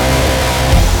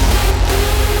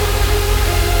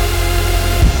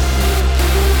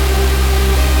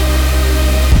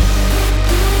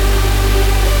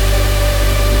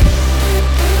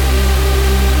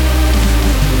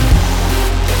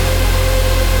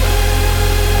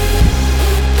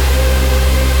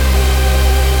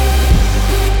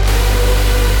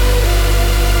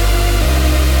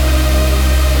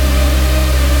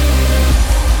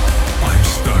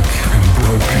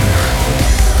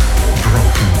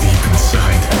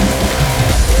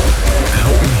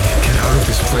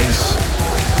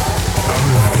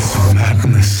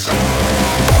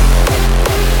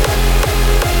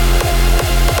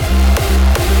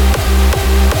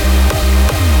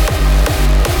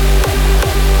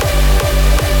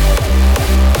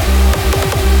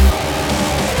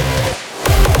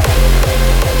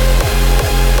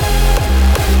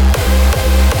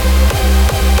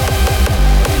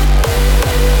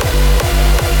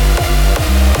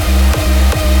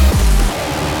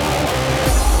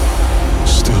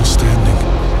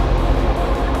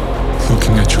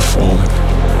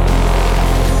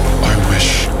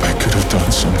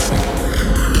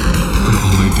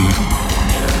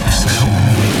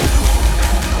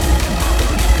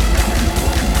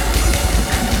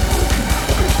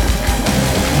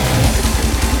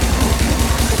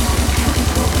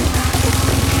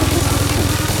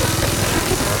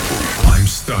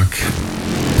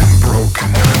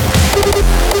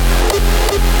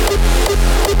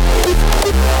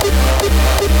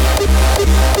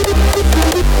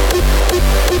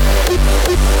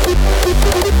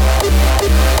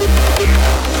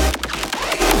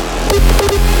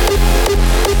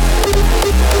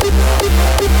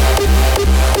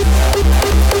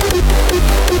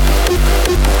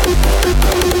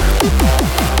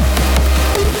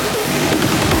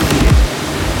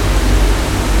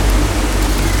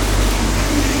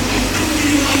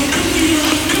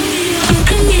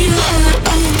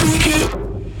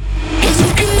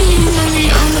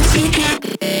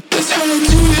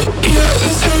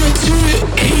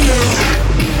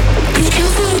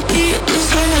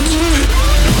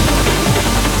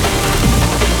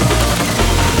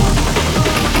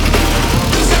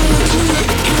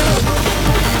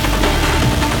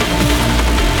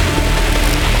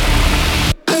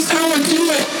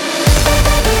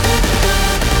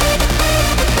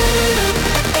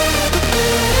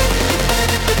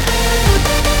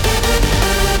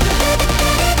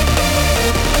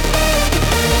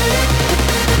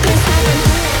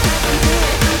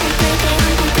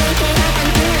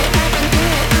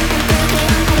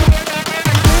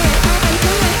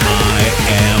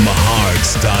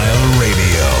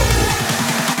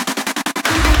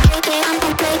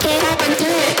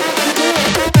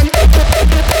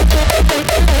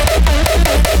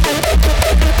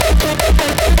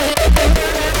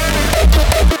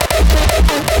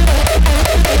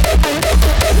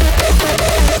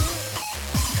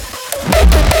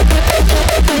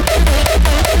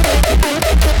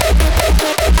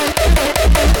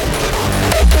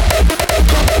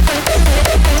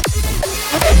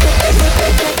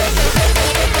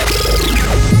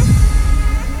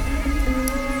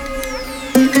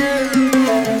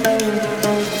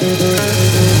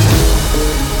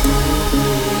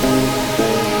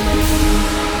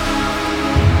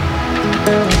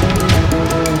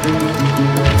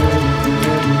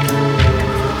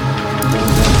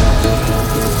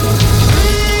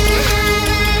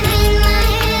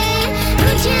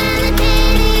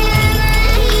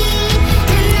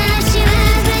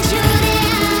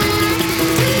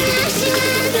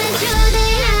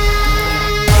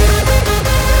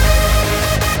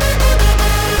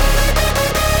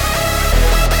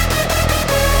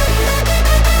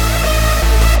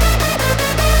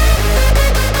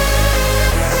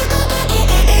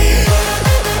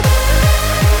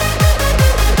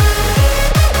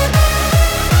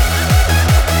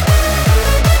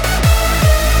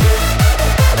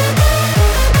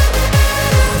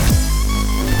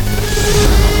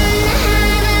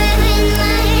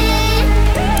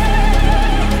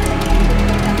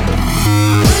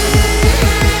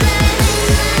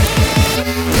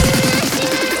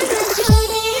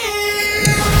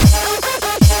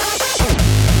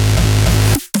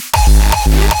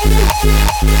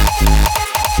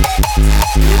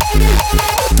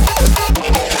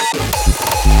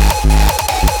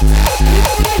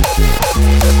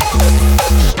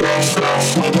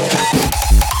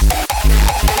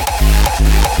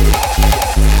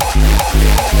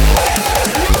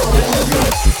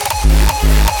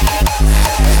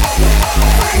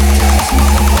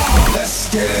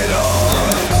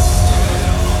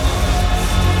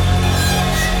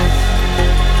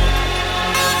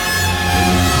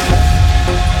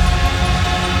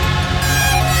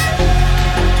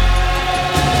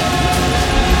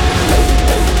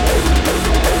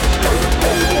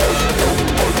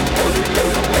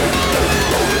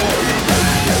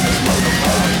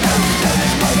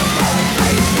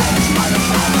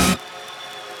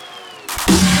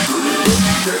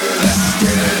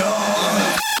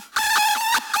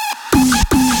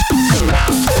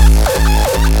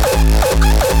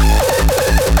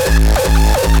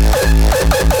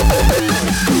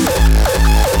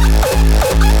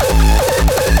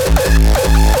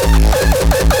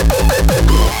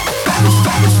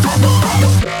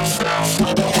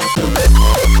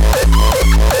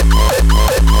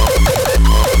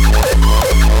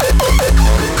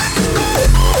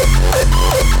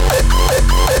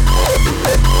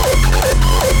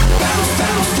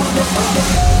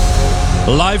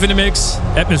 Live in the mix,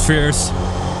 Atmospheres.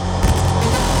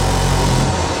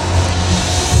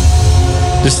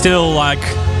 There's still like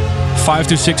 5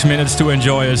 to 6 minutes to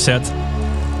enjoy a set.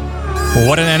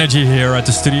 What an energy here at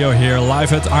the studio here,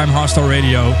 live at I'm Hardstyle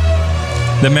Radio.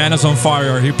 The man is on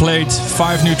fire. He played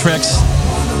 5 new tracks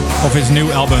of his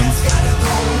new album.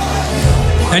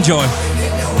 Enjoy.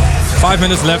 5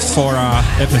 minutes left for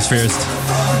Atmospheres.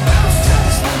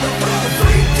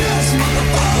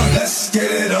 Let's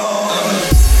get it on.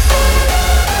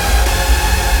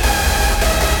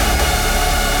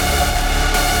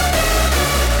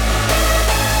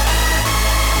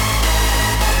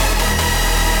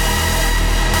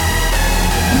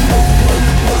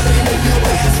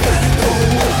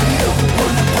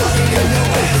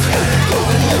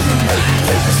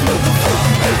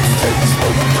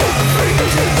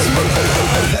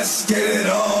 Let's get it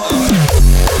on.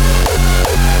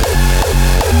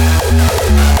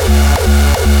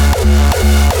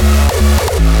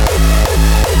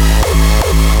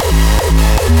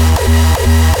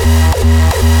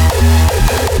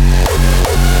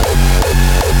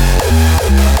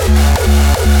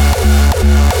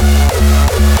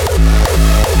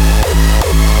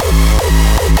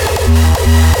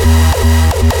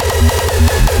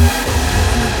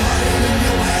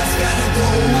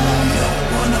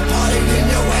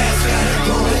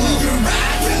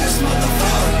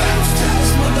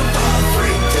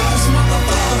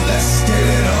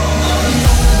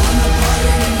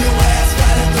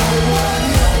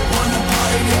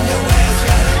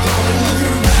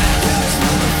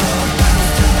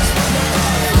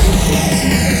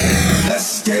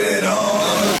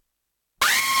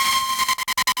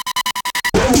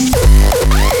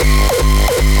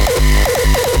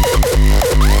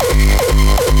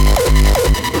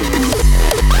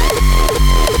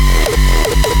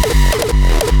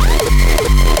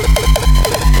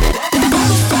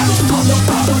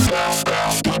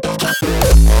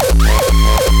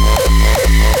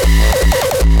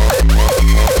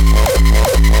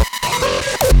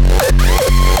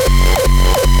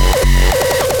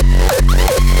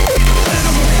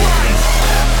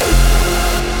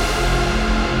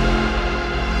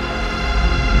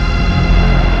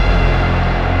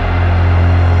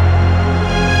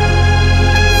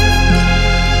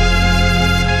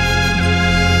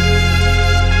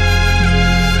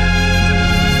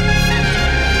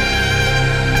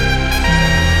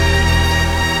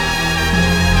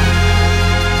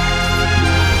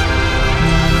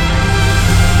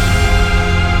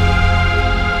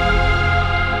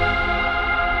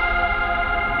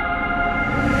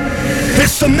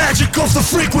 The magic of the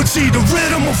frequency, the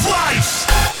rhythm of life.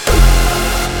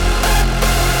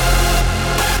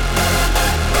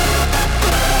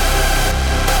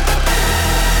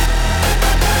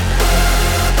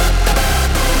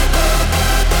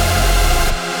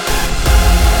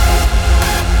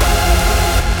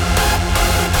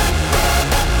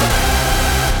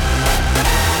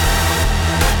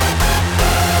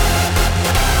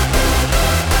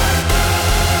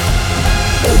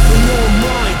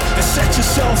 Set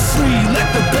yourself free, let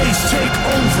the bass take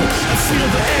over and feel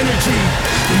the energy.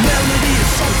 The melody is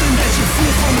something that you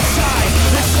feel from inside.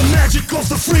 It's the magic of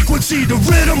the frequency, the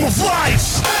rhythm of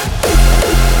life.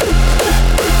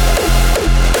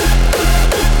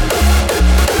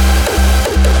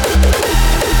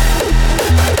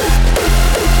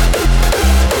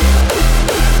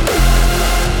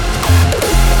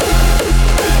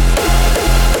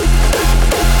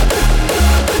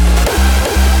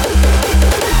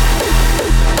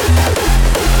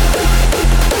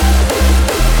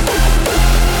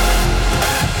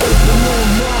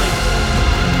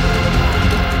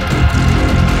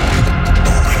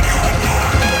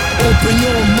 Open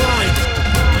your mind.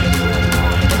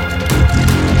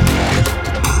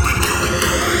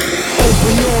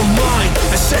 Open your mind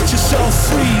and set yourself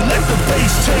free. Let the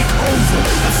bass take over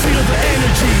and feel the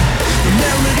energy. The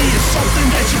melody is something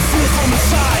that you feel from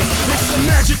inside. It's the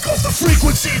magic of the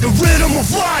frequency, the rhythm of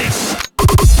life.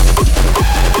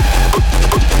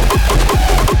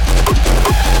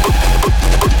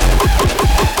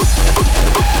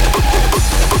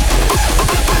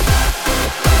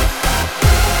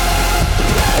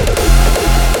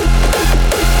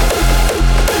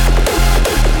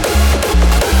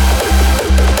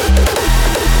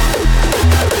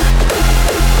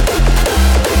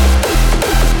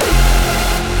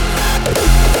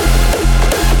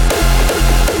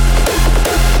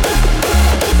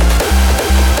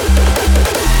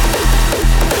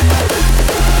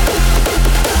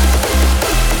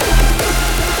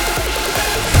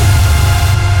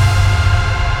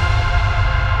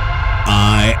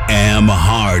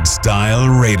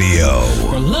 Hardstyle Radio.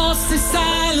 We're lost in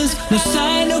silence, no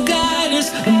sign, no guidance.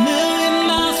 A million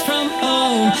miles from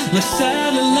home, like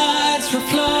satellites, we're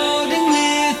floating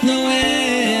with no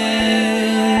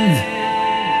end.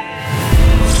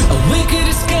 A wicked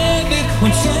escape it,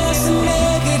 one chance to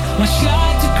make it, one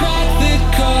shot to crack the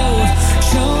code.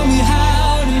 Show me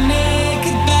how to make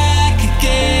it back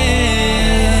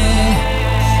again.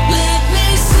 Let me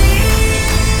see,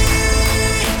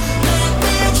 let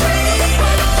me dream.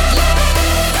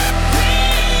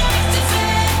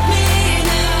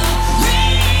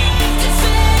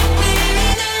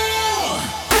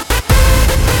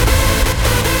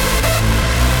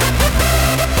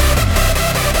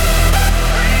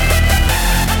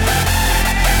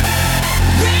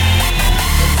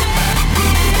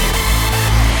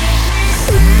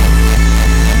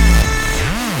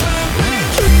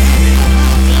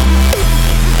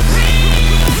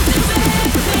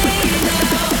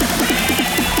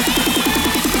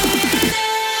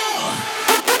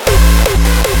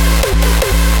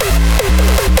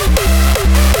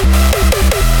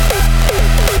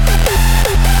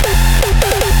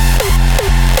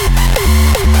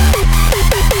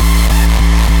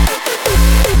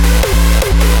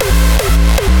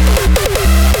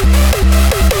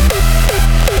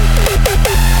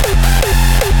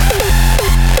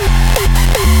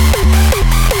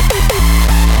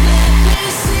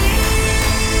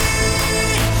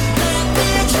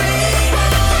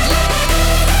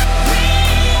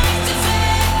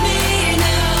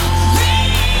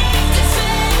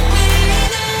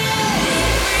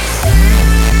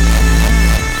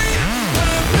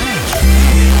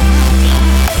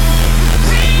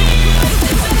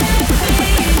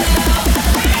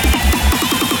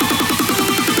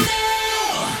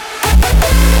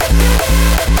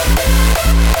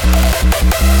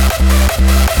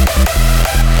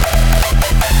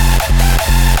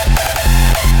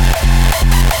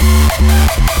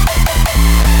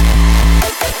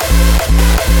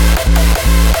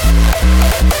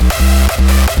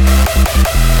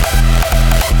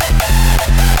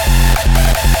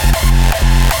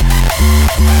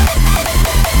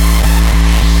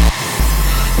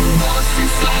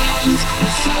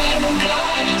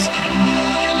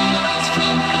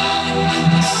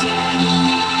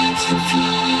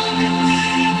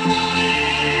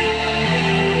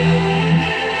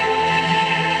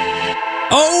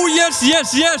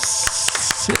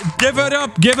 Yes. Give it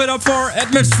up for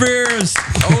Atmospheres.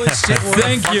 Holy shit, what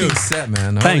Thank a you. fucking set,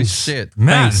 man. Holy Thanks. shit.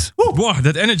 Man, Thanks. wow,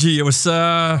 that energy was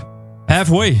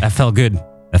halfway. That felt good.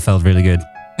 That felt really good.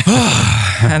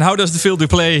 And how does it feel to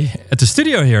play at the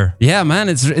studio here? Yeah, man,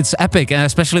 it's epic, and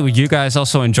especially with you guys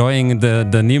also enjoying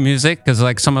the new music, because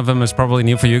like some of them is probably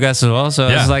new for you guys as well. So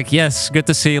Yeah. it's like, yes, good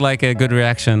to see like a good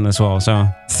reaction as well. So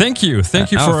Thank you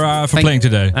for playing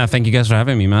today. Thank you guys for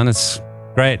having me, man. It's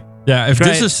great. Yeah, if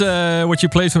Great. this is what you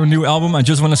played from a new album, I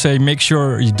just want to say make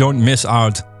sure you don't miss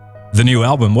out the new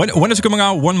album. When is it coming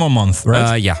out? One more month,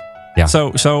 right? Yeah.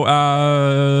 So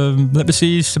let me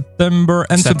see, September.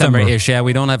 September-ish. Yeah,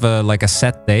 we don't have a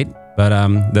set date, but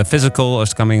the physical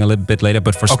is coming a little bit later.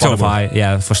 But for October.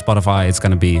 Spotify, it's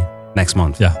gonna be next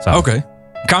month. Yeah. So. Okay.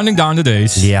 Counting down the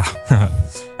days. Yeah.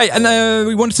 Hey, and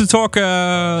we wanted to talk.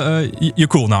 You're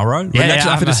cool now, right? Yeah, Relax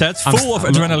yeah, after the set, full of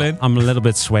adrenaline. I'm a little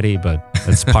bit sweaty, but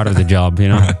it's part of the job, you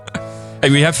know. Hey,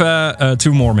 we have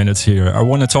 2 more minutes here. I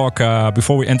want to talk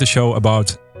before we end the show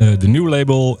about the new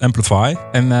label Amplify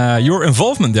and your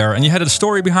involvement there. And you had a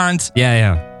story behind.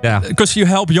 Yeah. Because you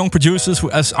help young producers.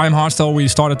 As I'm Hardstyle, we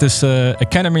started this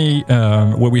academy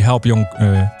where we help young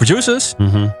producers.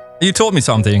 Mm-hmm. You told me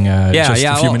something just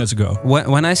a few minutes ago.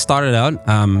 When I started out,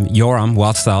 Yoram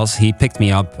Wild Styles, he picked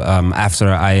me up after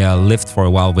I lived for a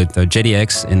while with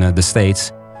JDX in the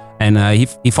States, and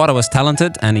he thought I was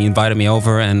talented, and he invited me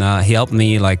over, and he helped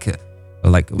me like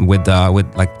with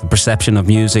like the perception of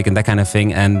music and that kind of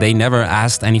thing. And they never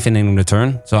asked anything in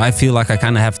return, so I feel like I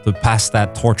kind of have to pass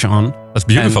that torch on. That's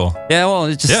beautiful. And, yeah, well,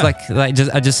 it's just I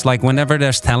just like whenever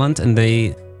there's talent and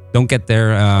they don't get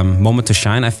their moment to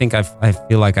shine, I think I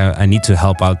feel like I need to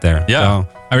help out there. Yeah.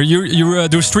 So, you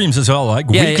do streams as well, like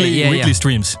weekly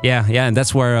streams. Yeah, and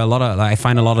that's where I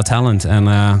find a lot of talent, and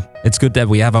it's good that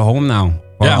we have a home now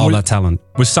for all that talent.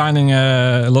 We're signing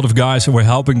a lot of guys, and we're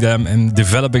helping them and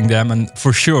developing them, and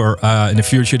for sure in the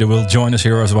future they will join us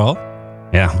here as well.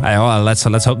 Yeah, let's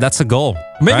hope that's a goal.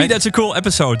 Maybe that's a cool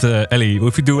episode, Ellie.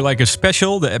 If we do like a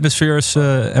special, the Atmospheres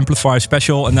Amplify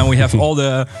special, and then we have all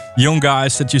the young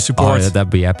guys that you support. Oh, that'd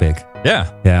be epic.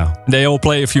 Yeah. They all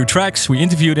play a few tracks. We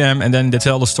interview them, and then they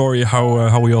tell the story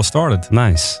how we all started.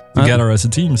 Nice. Together as a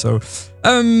team. So,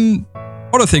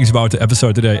 other things about the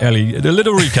episode today, Ellie. A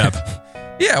little recap.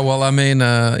 Yeah. Well, I mean,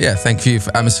 thank you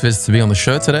for Atmospheres to be on the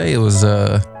show today. It was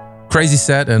crazy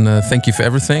set, and thank you for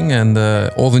everything and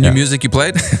all the new music you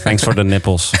played. Thanks for the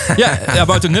nipples.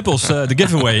 About the nipples, the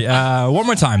giveaway. One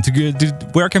more time,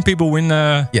 where can people win?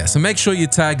 So make sure you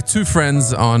tag 2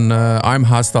 friends on I'm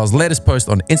Hardstyle's latest post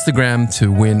on Instagram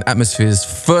to win Atmospheres'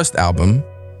 first album.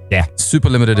 Yeah. Super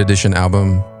limited edition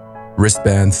album,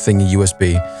 wristband thingy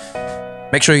USB.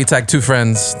 Make sure you tag 2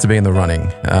 friends to be in the running.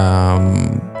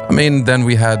 Then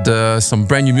we had some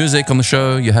brand new music on the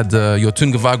show. You had your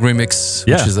Tungavag remix,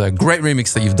 which is a great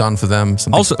remix that you've done for them.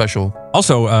 Something special.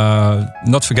 Also,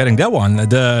 not forgetting that one,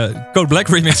 the Code Black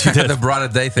remix you did. The Brighter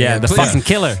Day thing. Yeah, please, fucking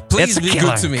killer. Please be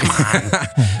good to me.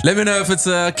 Let me know if it's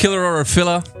a killer or a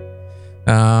filler.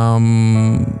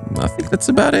 I think that's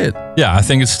about it. Yeah, I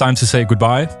think it's time to say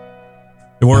goodbye.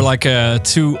 There were like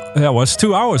 2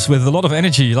 hours with a lot of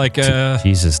energy. Like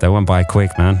Jesus, that went by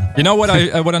quick, man. You know what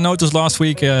I noticed last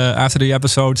week after the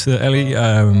episode, Ellie?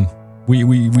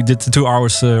 We did the 2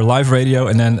 hours live radio,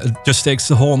 and then it just takes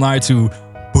the whole night to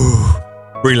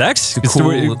relax. It's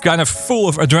kind of full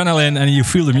of adrenaline, and you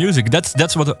feel the music.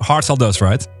 That's what Hardstyle does,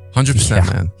 right?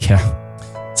 100%, man.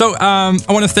 Yeah. So I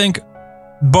want to thank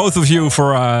both of you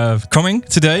for coming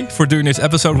today, for doing this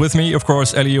episode with me. Of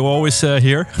course, Ellie, you're always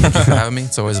here. Thank you for having me.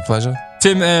 It's always a pleasure.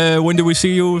 Tim, when do we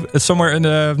see you? Somewhere in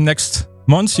the next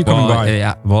months? You coming by?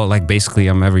 Yeah. Well, like basically,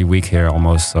 I'm every week here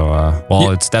almost. So,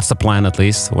 that's the plan at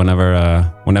least. Whenever.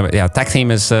 Tag team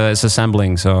is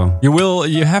assembling. So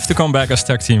you have to come back as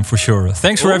tag team for sure.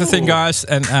 Thanks for everything, guys.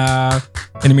 And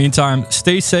in the meantime,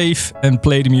 stay safe and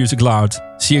play the music loud.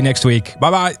 See you next week. Bye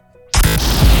bye.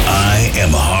 I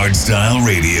am Hardstyle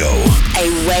Radio. A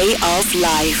way of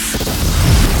life.